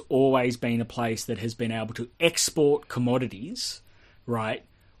 and it has always been a place that has been able to export commodities, right,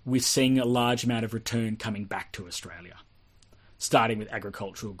 with seeing a large amount of return coming back to Australia, starting with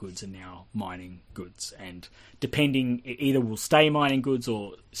agricultural goods and now mining goods. And depending, it either will stay mining goods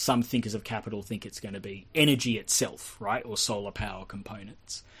or some thinkers of capital think it's going to be energy itself, right, or solar power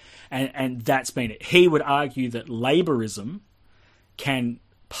components. And that's been it. He would argue that labourism can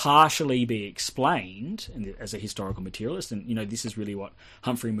partially be explained and as a historical materialist, and this is really what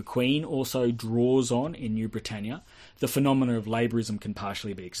Humphrey McQueen also draws on in New Britannia. The phenomena of labourism can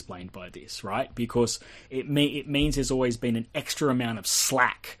partially be explained by this, right? Because it means there's always been an extra amount of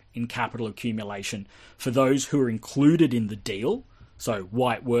slack in capital accumulation for those who are included in the deal. So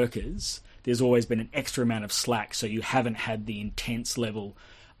white workers, there's always been an extra amount of slack, so you haven't had the intense level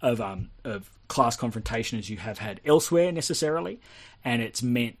of class confrontation as you have had elsewhere necessarily, and it's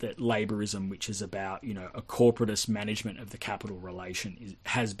meant that labourism, which is about a corporatist management of the capital relation,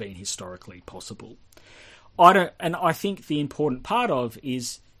 has been historically possible. I think the important part of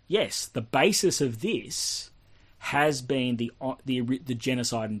is, yes, the basis of this has been the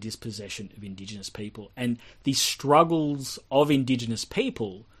genocide and dispossession of Indigenous people, and the struggles of Indigenous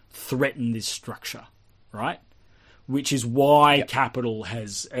people threaten this structure, right? Which is why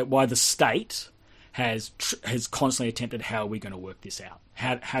why the state has constantly attempted, how are we going to work this out?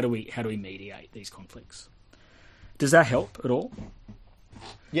 How do we mediate these conflicts? Does that help at all?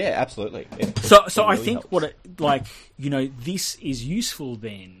 Yeah, absolutely. So really I think helps. This is useful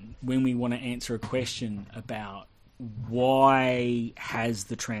then when we want to answer a question about why has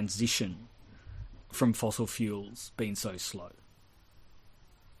the transition from fossil fuels been so slow?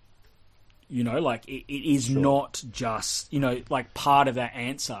 It is not just, part of that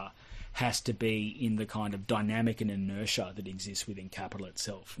answer has to be in the kind of dynamic and inertia that exists within capital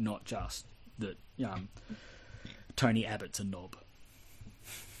itself, not just that Tony Abbott's a knob.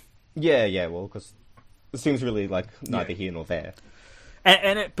 Yeah, well, because it seems really like neither here nor there.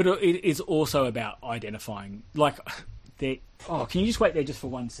 But it is also about identifying, can you just wait there just for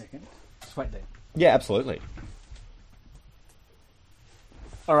 1 second? Just wait there. Yeah, absolutely.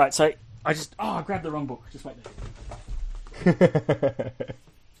 All right, so I grabbed the wrong book. Just wait there.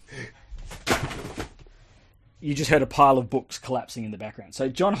 You just heard a pile of books collapsing in the background. So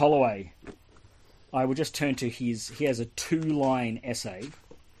John Holloway, I will just turn to he has a 2-line essay,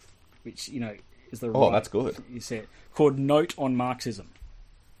 which, is the right... Oh, that's good. He said, called Note on Marxism.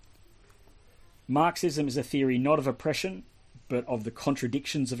 Marxism is a theory not of oppression, but of the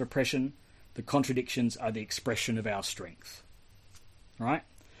contradictions of oppression. The contradictions are the expression of our strength. Right?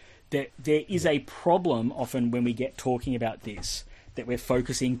 There is a problem often when we get talking about this, that we're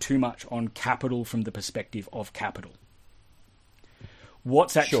focusing too much on capital from the perspective of capital.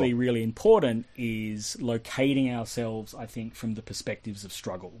 What's actually really important is locating ourselves, I think, from the perspectives of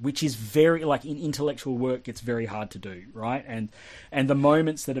struggle, which is very, in intellectual work, it's very hard to do, right? And the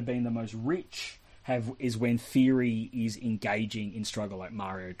moments that have been the most rich is when theory is engaging in struggle, like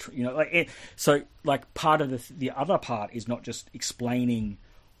Mario. Part of the other part is not just explaining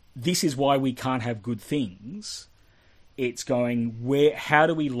this is why we can't have good things. It's going, how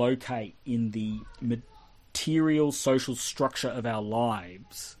do we locate in the material social structure of our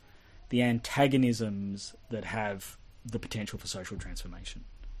lives the antagonisms that have the potential for social transformation?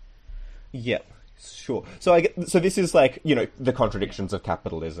 Yeah, sure. So this is the contradictions of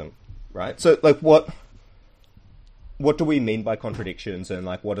capitalism, right? So what do we mean by contradictions, and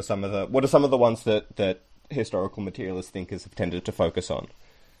what are some of the ones that historical materialist thinkers have tended to focus on?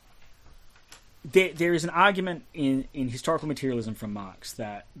 There is an argument in historical materialism from Marx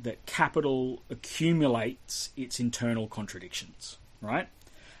that capital accumulates its internal contradictions, right?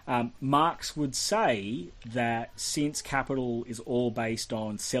 Marx would say that since capital is all based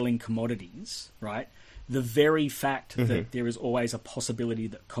on selling commodities, right, the very fact that there is always a possibility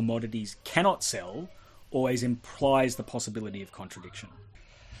that commodities cannot sell always implies the possibility of contradiction.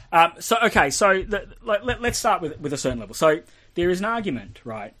 Let's start with a certain level. So there is an argument,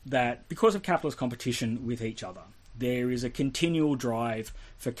 right, that because of capitalist competition with each other, there is a continual drive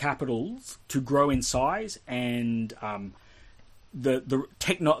for capitals to grow in size and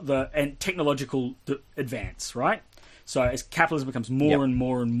technological advance, right? So as capitalism becomes more and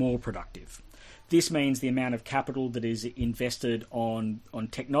more and more productive, this means the amount of capital that is invested on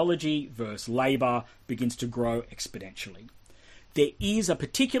technology versus labour begins to grow exponentially. There is a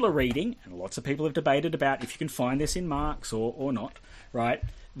particular reading, and lots of people have debated about if you can find this in Marx or not, right,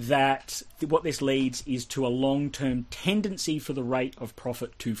 that what this leads is to a long-term tendency for the rate of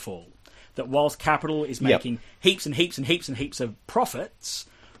profit to fall. That whilst capital is making heaps and heaps and heaps and heaps of profits,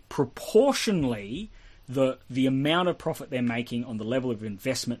 proportionally, the amount of profit they're making on the level of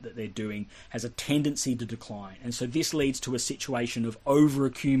investment that they're doing has a tendency to decline. And so this leads to a situation of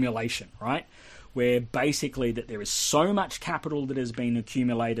overaccumulation, right? Where basically that there is so much capital that has been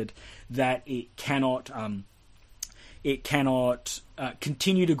accumulated that it cannot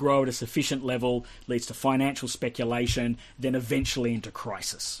continue to grow at a sufficient level, leads to financial speculation, then eventually into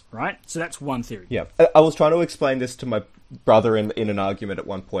crisis, right? So that's one theory. Yeah. I was trying to explain this to my brother in an argument at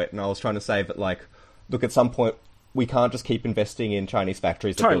one point, and I was trying to say that, like, look, at some point, we can't just keep investing in Chinese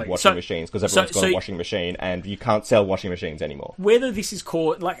factories that build washing machines because everyone's got a washing machine, and you can't sell washing machines anymore. Whether this is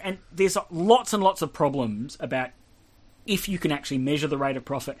called, like, and there's lots and lots of problems about if you can actually measure the rate of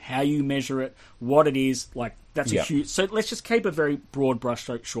profit, how you measure it, what it is, like, that's a huge... So let's just keep a very broad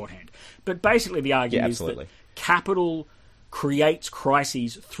brushstroke shorthand. But basically the argument is that capital creates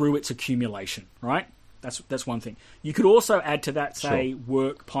crises through its accumulation, right? That's one thing. You could also add to that, say,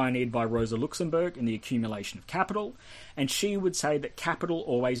 work pioneered by Rosa Luxemburg in the accumulation of capital, and she would say that capital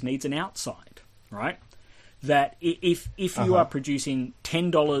always needs an outside, right? That if you are producing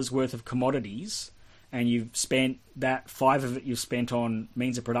 $10 worth of commodities and you've spent that, 5 of it you've spent on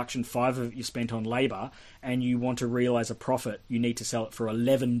means of production, 5 of it you've spent on labour, and you want to realise a profit, you need to sell it for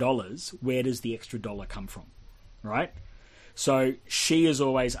 $11, where does the extra dollar come from, right? So she has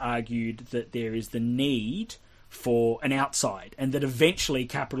always argued that there is the need for an outside, and that eventually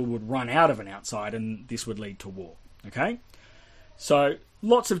capital would run out of an outside, and this would lead to war. Okay? So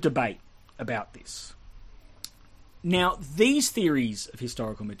lots of debate about this. Now, these theories of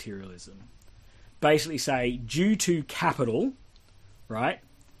historical materialism basically say, due to capital, right,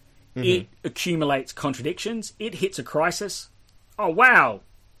 it accumulates contradictions, it hits a crisis. Oh, wow,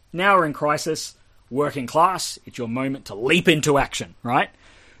 now we're in crisis. Working class, it's your moment to leap into action, right?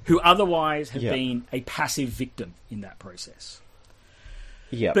 Who otherwise have been a passive victim in that process.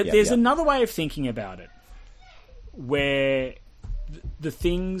 But there's another way of thinking about it, where the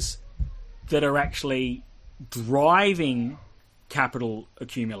things that are actually driving capital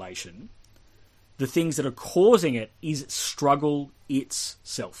accumulation, the things that are causing it, is struggle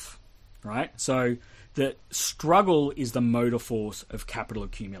itself, right? So the struggle is the motor force of capital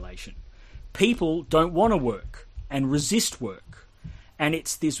accumulation. People don't want to work and resist work. And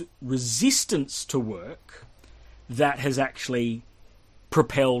it's this resistance to work that has actually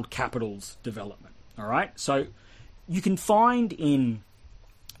propelled capital's development. All right? So you can find in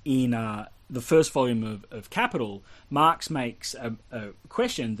the first volume of Capital, Marx makes a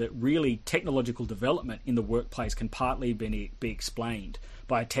question that really technological development in the workplace can partly be explained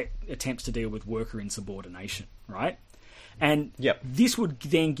by attempts to deal with worker insubordination, right? And this would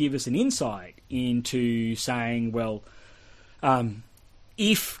then give us an insight into saying, well,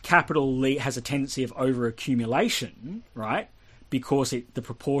 if capital has a tendency of over-accumulation, right, because the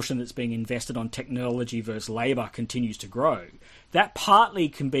proportion that's being invested on technology versus labour continues to grow, that partly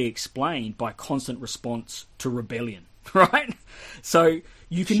can be explained by constant response to rebellion, right? So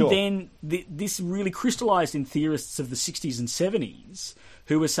you can then... This really crystallised in theorists of the 60s and 70s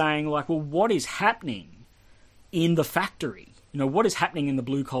who were saying, like, well, what is happening in the factory? You know, what is happening in the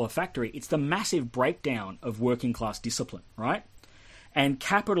blue-collar factory? It's the massive breakdown of working-class discipline, right? And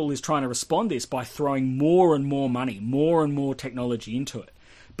capital is trying to respond to this by throwing more and more money, more and more technology into it.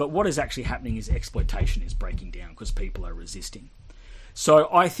 But what is actually happening is exploitation is breaking down because people are resisting. So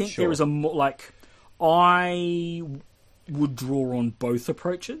I think there is a more, like, I would draw on both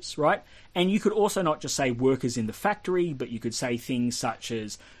approaches, right? And you could also not just say workers in the factory, but you could say things such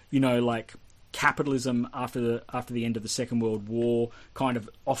as, you know, like, capitalism after the end of the Second World War kind of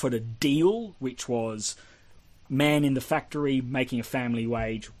offered a deal, which was man in the factory making a family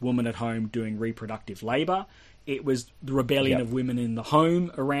wage, woman at home doing reproductive labour. It was the rebellion of women in the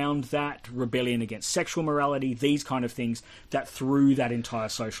home around that, rebellion against sexual morality, these kind of things that threw that entire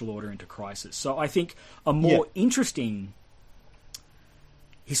social order into crisis. So I think a more interesting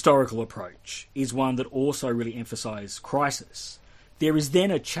historical approach is one that also really emphasised crisis. There is then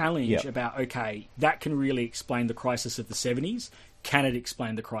a challenge about, okay, that can really explain the crisis of the 70s. Can it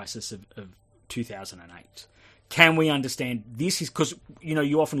explain the crisis of 2008? Can we understand this? Is because, you know,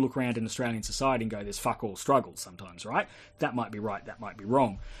 you often look around in Australian society and go, there's fuck all struggles sometimes, right? That might be right, that might be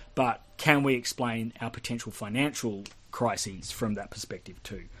wrong. But can we explain our potential financial crises from that perspective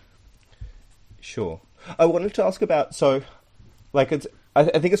too? Sure. I wanted to ask about, so, like, I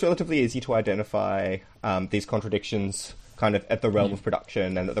think it's relatively easy to identify these contradictions kind of at the realm of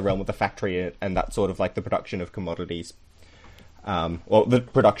production and at the realm of the factory and that sort of, like, the production of commodities. Well, the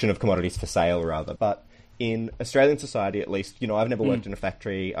production of commodities for sale, rather. But in Australian society, at least, I've never worked in a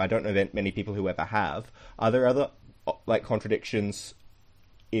factory. I don't know many people who ever have. Are there other, contradictions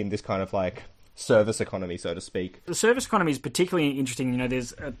in this kind of, service economy, so to speak? The service economy is particularly interesting.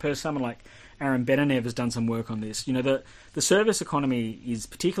 There's someone like Aaron Benanev has done some work on this. The service economy is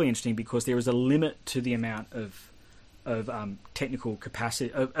particularly interesting because there is a limit to the amount of technical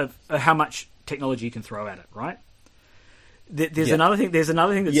capacity, of how much technology you can throw at it, right? There's another thing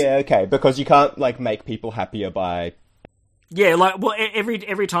that's... Yeah, okay, because you can't, make people happier by... Yeah,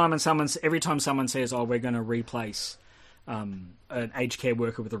 every time someone says, "Oh, we're going to replace an aged care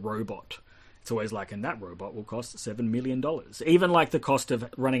worker with a robot," it's always and that robot will cost $7 million. Even the cost of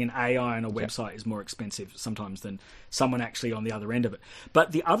running an AI on a website is more expensive sometimes than someone actually on the other end of it.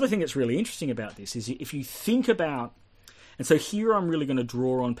 But the other thing that's really interesting about this is if you think about... And so here I'm really going to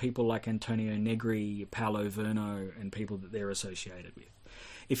draw on people like Antonio Negri, Paolo Verno, and people that they're associated with.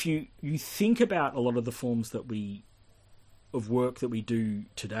 If you think about a lot of the forms of work that we do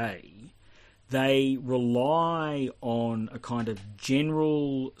today, they rely on a kind of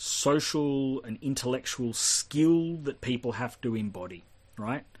general social and intellectual skill that people have to embody,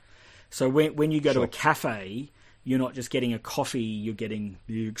 right? So when you go to a cafe, you're not just getting a coffee, you're getting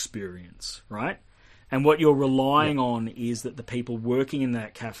the experience, right? And what you're relying on is that the people working in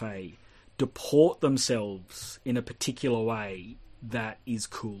that cafe deport themselves in a particular way that is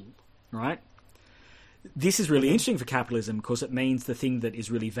cool, right? This is really interesting for capitalism because it means the thing that is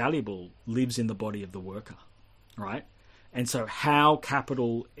really valuable lives in the body of the worker, right? And so how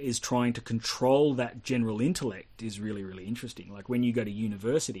capital is trying to control that general intellect is really, really interesting. When you go to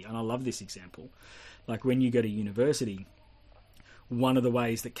university, and I love this example, when you go to university... One of the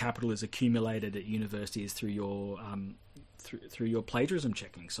ways that capital is accumulated at university is through your through your plagiarism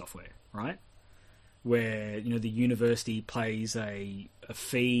checking software, right? Where the university pays a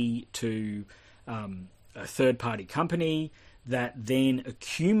fee to a third party company that then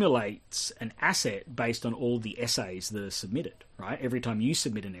accumulates an asset based on all the essays that are submitted, right? Every time you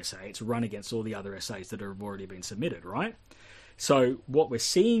submit an essay, it's run against all the other essays that have already been submitted, right? So what we're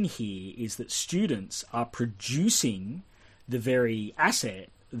seeing here is that students are producing the very asset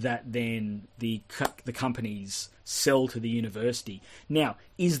that then the companies sell to the university. Now,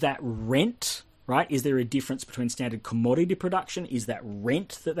 is that rent, right? Is there a difference between standard commodity production? Is that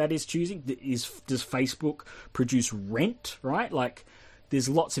rent that is choosing? Does Facebook produce rent, right? There's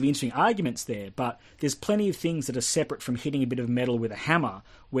lots of interesting arguments there, but there's plenty of things that are separate from hitting a bit of metal with a hammer,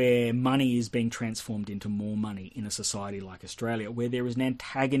 where money is being transformed into more money in a society like Australia, where there is an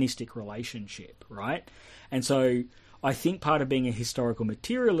antagonistic relationship, right? And so I think part of being a historical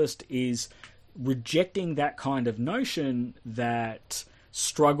materialist is rejecting that kind of notion that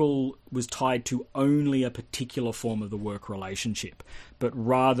struggle was tied to only a particular form of the work relationship, but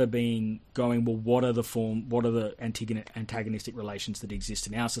rather going, well, what are the antagonistic relations that exist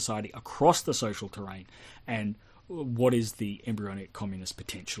in our society across the social terrain, and what is the embryonic communist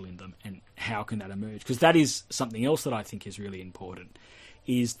potential in them, and how can that emerge? Because that is something else that I think is really important.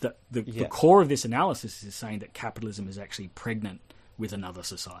 Is that the core of this analysis is saying that capitalism is actually pregnant with another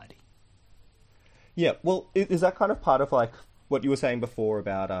society. Yeah, well, is that kind of part of what you were saying before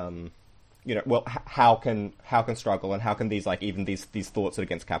about how can struggle and how can these even these thoughts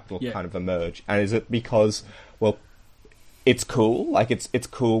against capital kind of emerge? And is it because it's cool, it's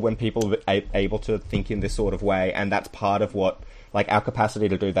cool when people are able to think in this sort of way, and that's part of what our capacity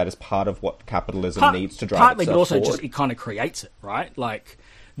to do that is part of what capitalism needs to drive partly, itself but also forward. just it kind of creates it, right?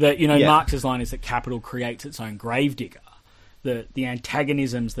 Marx's line is that capital creates its own gravedigger. The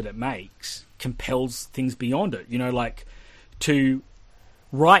antagonisms that it makes compels things beyond it. To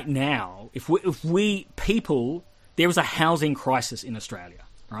right now, if we people, there is a housing crisis in Australia,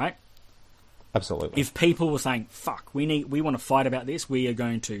 right? Absolutely. If people were saying, "Fuck, we want to fight about this. We are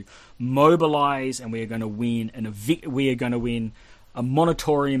going to mobilise and we are going to win we are going to win a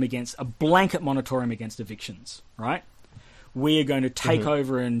blanket moratorium against evictions, right? We are going to take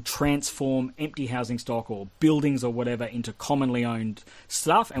over and transform empty housing stock or buildings or whatever into commonly owned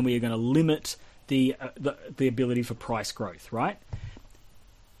stuff, and we are going to limit the ability for price growth, right?"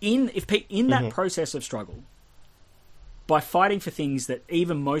 In that process of struggle, by fighting for things that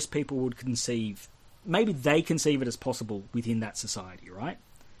even most people would conceive, maybe they conceive it as possible within that society, right?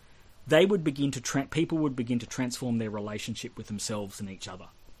 People would begin to transform their relationship with themselves and each other.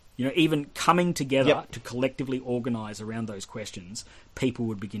 Even coming together to collectively organise around those questions, people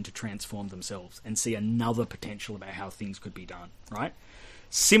would begin to transform themselves and see another potential about how things could be done, right?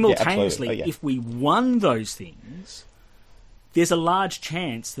 Simultaneously, if we won those things, there's a large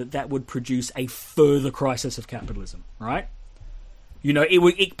chance that would produce a further crisis of capitalism, right?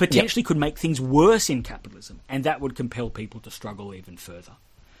 It potentially could make things worse in capitalism, and that would compel people to struggle even further.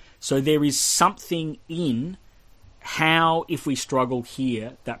 So there is something in how, if we struggle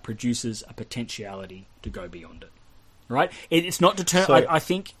here, that produces a potentiality to go beyond it. Right? It's not determined. I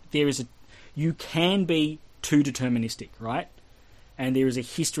think you can be too deterministic, right? And there is a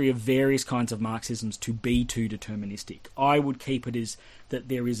history of various kinds of Marxisms to be too deterministic. I would keep it as that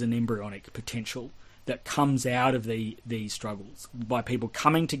there is an embryonic potential that comes out of these struggles by people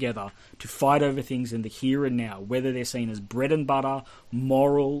coming together to fight over things in the here and now, whether they're seen as bread and butter,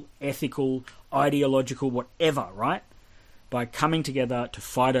 moral, ethical, ideological, whatever, right? By coming together to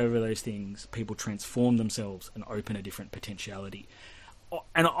fight over those things, people transform themselves and open a different potentiality.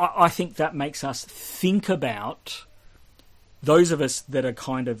 And I think that makes us think about those of us that are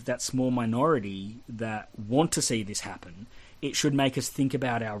kind of that small minority that want to see this happen. It should make us think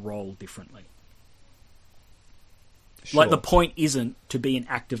about our role differently. Sure. Like, the point isn't to be an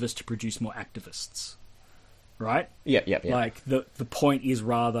activist to produce more activists, right? Yeah. Like, the point is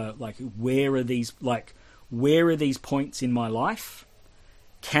rather, like, where are these points in my life?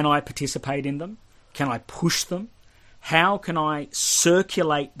 Can I participate in them? Can I push them? How can I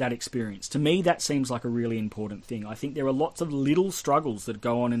circulate that experience? To me, that seems like a really important thing. I think there are lots of little struggles that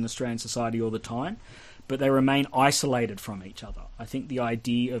go on in Australian society all the time, but they remain isolated from each other. I think the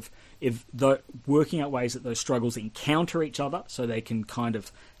idea of working out ways that those struggles encounter each other so they can kind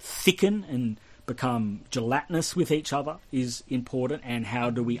of thicken and become gelatinous with each other is important. And how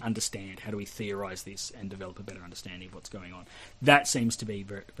do we understand? How do we theorize this and develop a better understanding of what's going on? That seems to be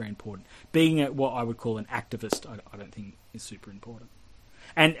very, very important. Being what I would call an activist, I don't think is super important.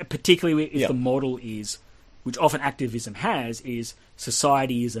 And particularly if the model is, which often activism has, is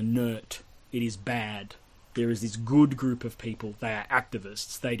society is inert, it is bad. There is this good group of people, they are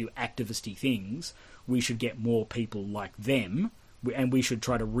activists, they do activisty things. We should get more people like them, and we should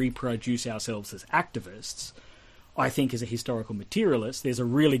try to reproduce ourselves as activists. I think as a historical materialist, there's a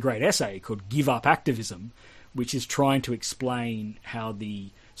really great essay called Give Up Activism, which is trying to explain how the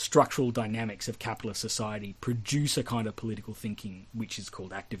structural dynamics of capitalist society produce a kind of political thinking which is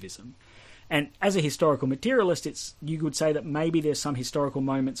called activism. And as a historical materialist, you could say that maybe there's some historical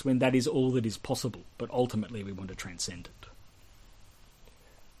moments when that is all that is possible, but ultimately we want to transcend it.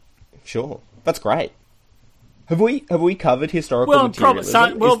 Sure, that's great. Have we covered historical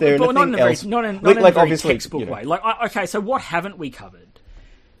materialism? Is there anything else? Not in a very textbook way. Okay, so what haven't we covered?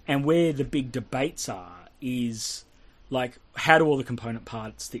 And where the big debates are is, like, how do all the component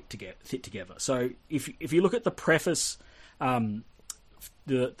parts fit together? So if you look at the preface,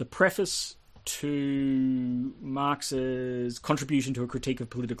 the preface to Marx's Contribution to a Critique of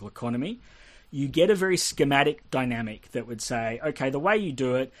Political Economy, you get a very schematic dynamic that would say, okay, the way you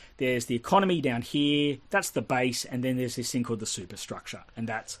do it, there's the economy down here, that's the base, and then there's this thing called the superstructure, and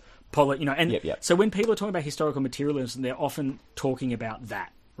that's So when people are talking about historical materialism, they're often talking about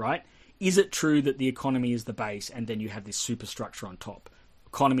that, right? Is it true that the economy is the base, and then you have this superstructure on top?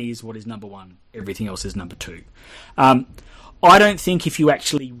 Economy is what is number one, everything else is number two. I don't think if you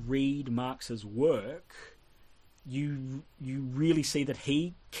actually read Marx's work, you really see that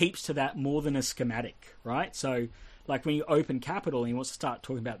he keeps to that more than a schematic, right? So, like, when you open Capital and he wants to start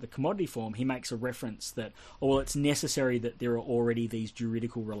talking about the commodity form, he makes a reference that, it's necessary that there are already these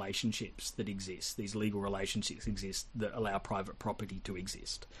juridical relationships that exist, these legal relationships exist that allow private property to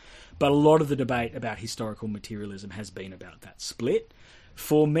exist. But a lot of the debate about historical materialism has been about that split.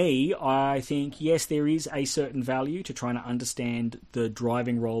 For me, I think, yes, there is a certain value to trying to understand the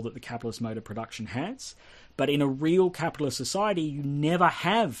driving role that the capitalist mode of production has. But in a real capitalist society, you never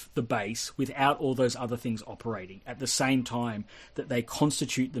have the base without all those other things operating at the same time that they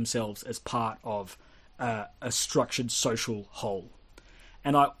constitute themselves as part of a structured social whole.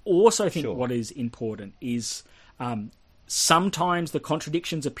 And I also think what is important is sometimes the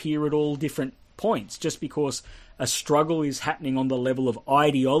contradictions appear at all different points. Just because a struggle is happening on the level of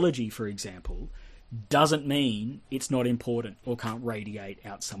ideology, for example, doesn't mean it's not important or can't radiate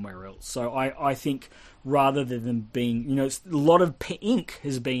out somewhere else. So I think rather than being, a lot of ink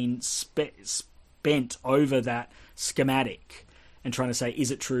has been spent over that schematic and trying to say,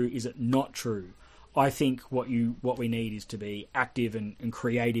 is it true, is it not true? I think what we need is to be active and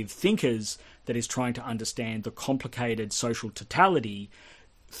creative thinkers that is trying to understand the complicated social totality,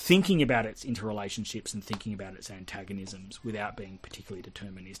 thinking about its interrelationships and thinking about its antagonisms without being particularly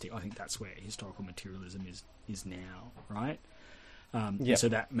deterministic. I think that's where historical materialism is now, right? So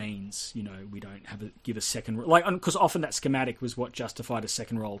that means, we don't give a second... because often that schematic was what justified a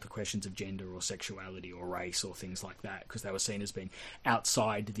second role to questions of gender or sexuality or race or things like that, because they were seen as being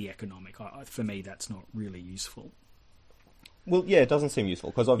outside the economic. For me, that's not really useful. Well, yeah, it doesn't seem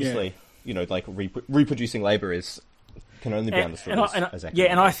useful because obviously, like reproducing labour can only be understood as economic. Yeah,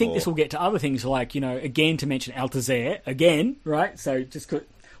 and I think this will get to other things like, again, to mention Althusser again, right? So just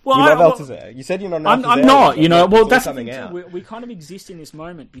well, you love Althusser. You said you're not an Althusser. I'm not. Well, that's coming out. We kind of exist in this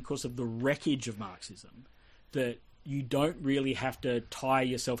moment because of the wreckage of Marxism. That you don't really have to tie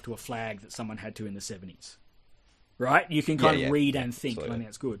yourself to a flag that someone had to in the 70s. Right? You can kind of read and think. Absolutely. I think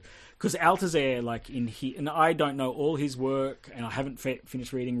that's good. Because Althusser, and I don't know all his work, and I haven't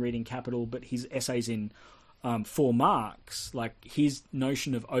finished reading Capital, but his essays in For Marx, like his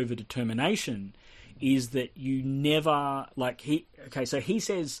notion of overdetermination is that you never, so he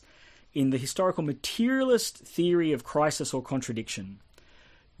says in the historical materialist theory of crisis or contradiction,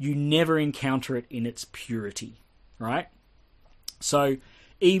 you never encounter it in its purity, right? So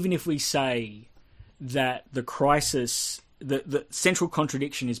even if we say that the crisis, the central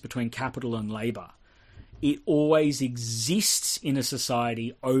contradiction is between capital and labour, it always exists in a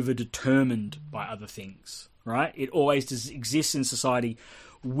society overdetermined by other things, right? It always exists in society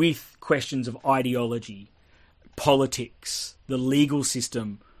with questions of ideology, politics, the legal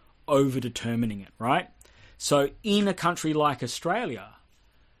system overdetermining it, right? So in a country like Australia,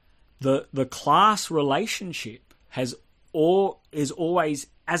 the class relationship is always,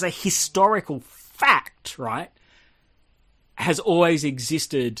 as a historical fact, right, has always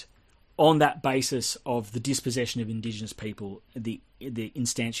existed on that basis of the dispossession of Indigenous people, the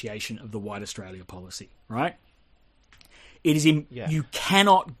instantiation of the White Australia policy, right? It is you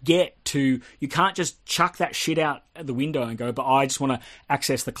cannot you can't just chuck that shit out the window and go, but I just want to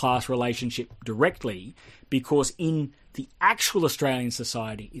access the class relationship directly, because in the actual Australian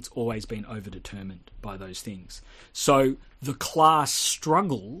society, it's always been overdetermined by those things. So the class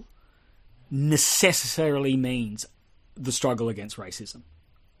struggle necessarily means the struggle against racism.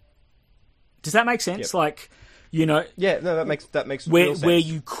 Does that make sense? Yep. That makes real sense. Where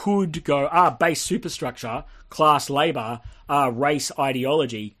you could go, base superstructure, class labour, race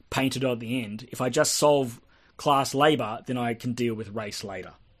ideology painted at the end. If I just solve class labour, then I can deal with race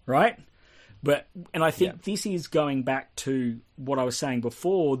later, right? And I think this is going back to what I was saying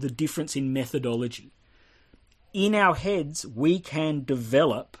before, the difference in methodology. In our heads, we can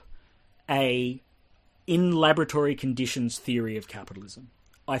develop in laboratory conditions theory of capitalism.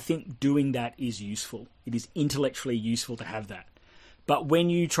 I think doing that is useful. It is intellectually useful to have that. But when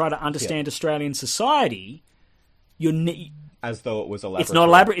you try to understand Australian society, as though it was a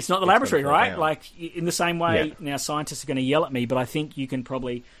laboratory. It's not the laboratory, right? Down. Like, in the same way, now scientists are going to yell at me, but I think you can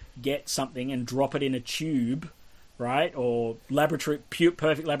probably get something and drop it in a tube, right? Or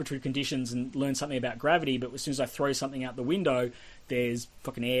perfect laboratory conditions and learn something about gravity, but as soon as I throw something out the window, there's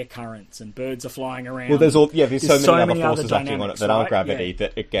fucking air currents and birds are flying around. Well, there's so many other forces acting on it that aren't gravity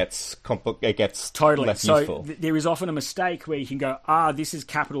that it gets totally less useful. There is often a mistake where you can go, this is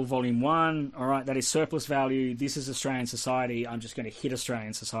Capital Volume 1, all right, that is surplus value, this is Australian society, I'm just going to hit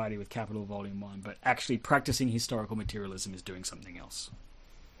Australian society with Capital Volume 1, but actually practicing historical materialism is doing something else.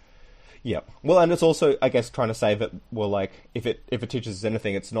 Yeah. Well, and it's also, I guess, trying to say that, if it teaches us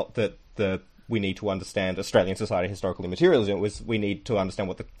anything, it's not that we need to understand Australian society historically materialism. We need to understand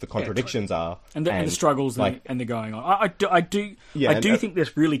what the contradictions are and the struggles and the going on. I do think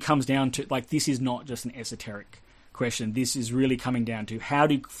this really comes down to, this is not just an esoteric question. This is really coming down to, how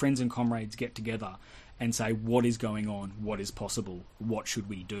do friends and comrades get together and say, what is going on, what is possible, what should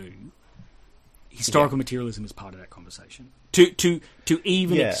we do? Historical materialism is part of that conversation. To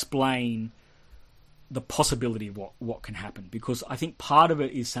even explain the possibility of what can happen, because I think part of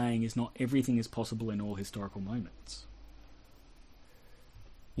it is saying is not everything is possible in all historical moments.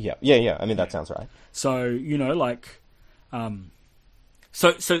 Yeah. I mean, that sounds right. So,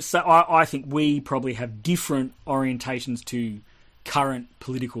 so I think we probably have different orientations to current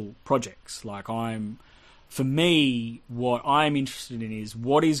political projects. For me, what I'm interested in is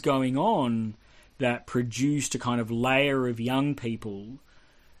what is going on that produced a kind of layer of young people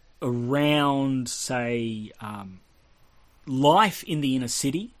around, say, life in the inner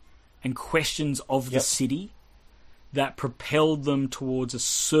city and questions of the city that propelled them towards a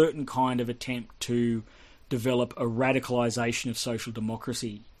certain kind of attempt to develop a radicalisation of social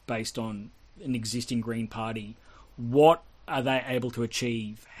democracy based on an existing Green Party. What are they able to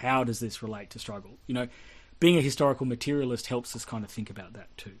achieve? How does this relate to struggle? Being a historical materialist helps us kind of think about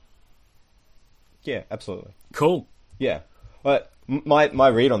that too. Yeah, absolutely. Cool. Yeah. But my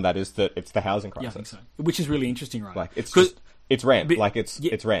read on that is that it's the housing crisis. Yeah, I think so. Which is really interesting, right? It's rent.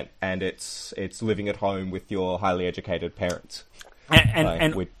 It's rent, and it's living at home with your highly educated parents.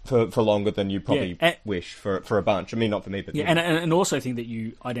 And for longer than you probably wish for a bunch. I mean, not for me, but and also a thing that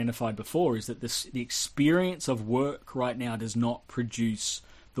you identified before is that the experience of work right now does not produce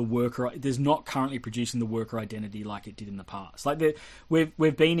the worker. There's not currently producing the worker identity like it did in the past. Like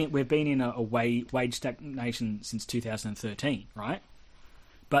we've been in a wage stagnation since 2013, right?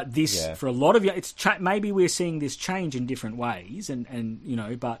 But this for a lot of you, it's maybe we're seeing this change in different ways, and you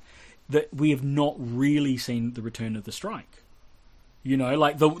know, but that we have not really seen the return of the strike. You know,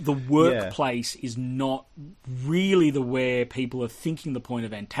 like the workplace is not really where people are thinking the point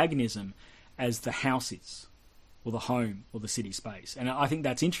of antagonism as the house is, or the home, or the city space. And I think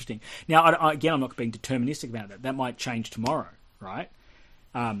that's interesting. Now, again, I'm not being deterministic about that. That might change tomorrow, right?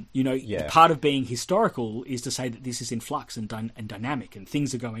 Part of being historical is to say that this is in flux and dynamic, and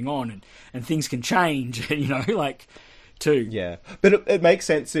things are going on, and things can change, you know, like, too. Yeah. But it makes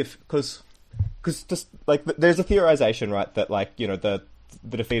sense because just like there's a theorization, right, that like, you know, the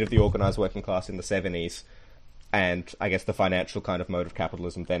defeat of the organized working class in the 70s, and I guess the financial kind of mode of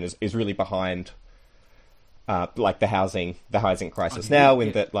capitalism then is really behind like the housing crisis now,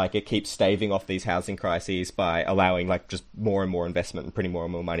 in that like it keeps staving off these housing crises by allowing like just more and more investment and printing more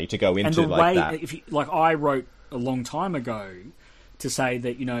and more money to go into like that. I wrote a long time ago to say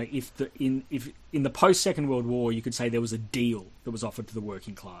that, you know, if in the post-Second World War, you could say there was a deal that was offered to the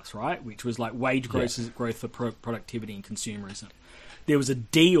working class, right? Which was like wage growth for productivity and consumerism. There was a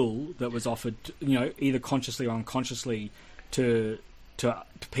deal that was offered, you know, either consciously or unconsciously to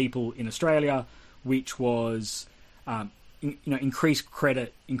people in Australia, which was, increased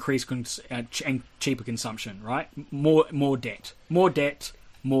credit, and cheaper consumption, right? More debt, more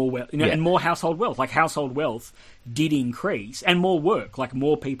wealth, and more household wealth. Like household wealth did increase, and more work. Like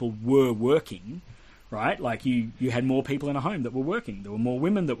more people were working, right? Like you had more people in a home that were working. There were more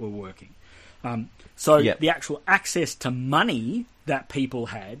women that were working. The actual access to money that people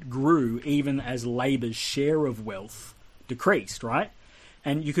had grew even as labour's share of wealth decreased, right?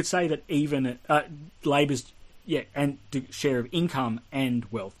 And you could say that even labour's share of income and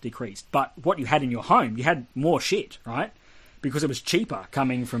wealth decreased. But what you had in your home, you had more shit, right? Because it was cheaper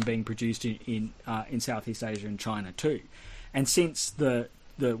coming from being produced in Southeast Asia and China too. And since the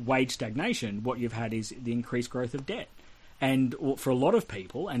wage stagnation, what you've had is the increased growth of debt. And for a lot of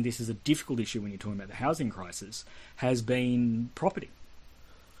people, and this is a difficult issue when you're talking about the housing crisis, has been property.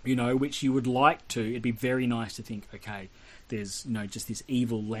 You know, which you would like to. It'd be very nice to think, okay, there's, you know, just this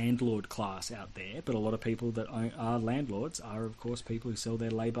evil landlord class out there, but a lot of people that are landlords are, of course, people who sell their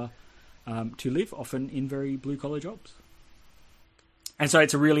labour to live, often in very blue-collar jobs. And so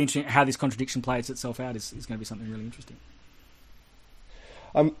it's a really interesting how this contradiction plays itself out is going to be something really interesting.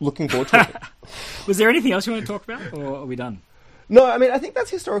 I'm looking forward to it. Was there anything else you want to talk about, or are we done? No, I mean, I think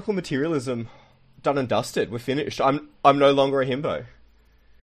that's historical materialism done and dusted. We're finished. I'm no longer a himbo.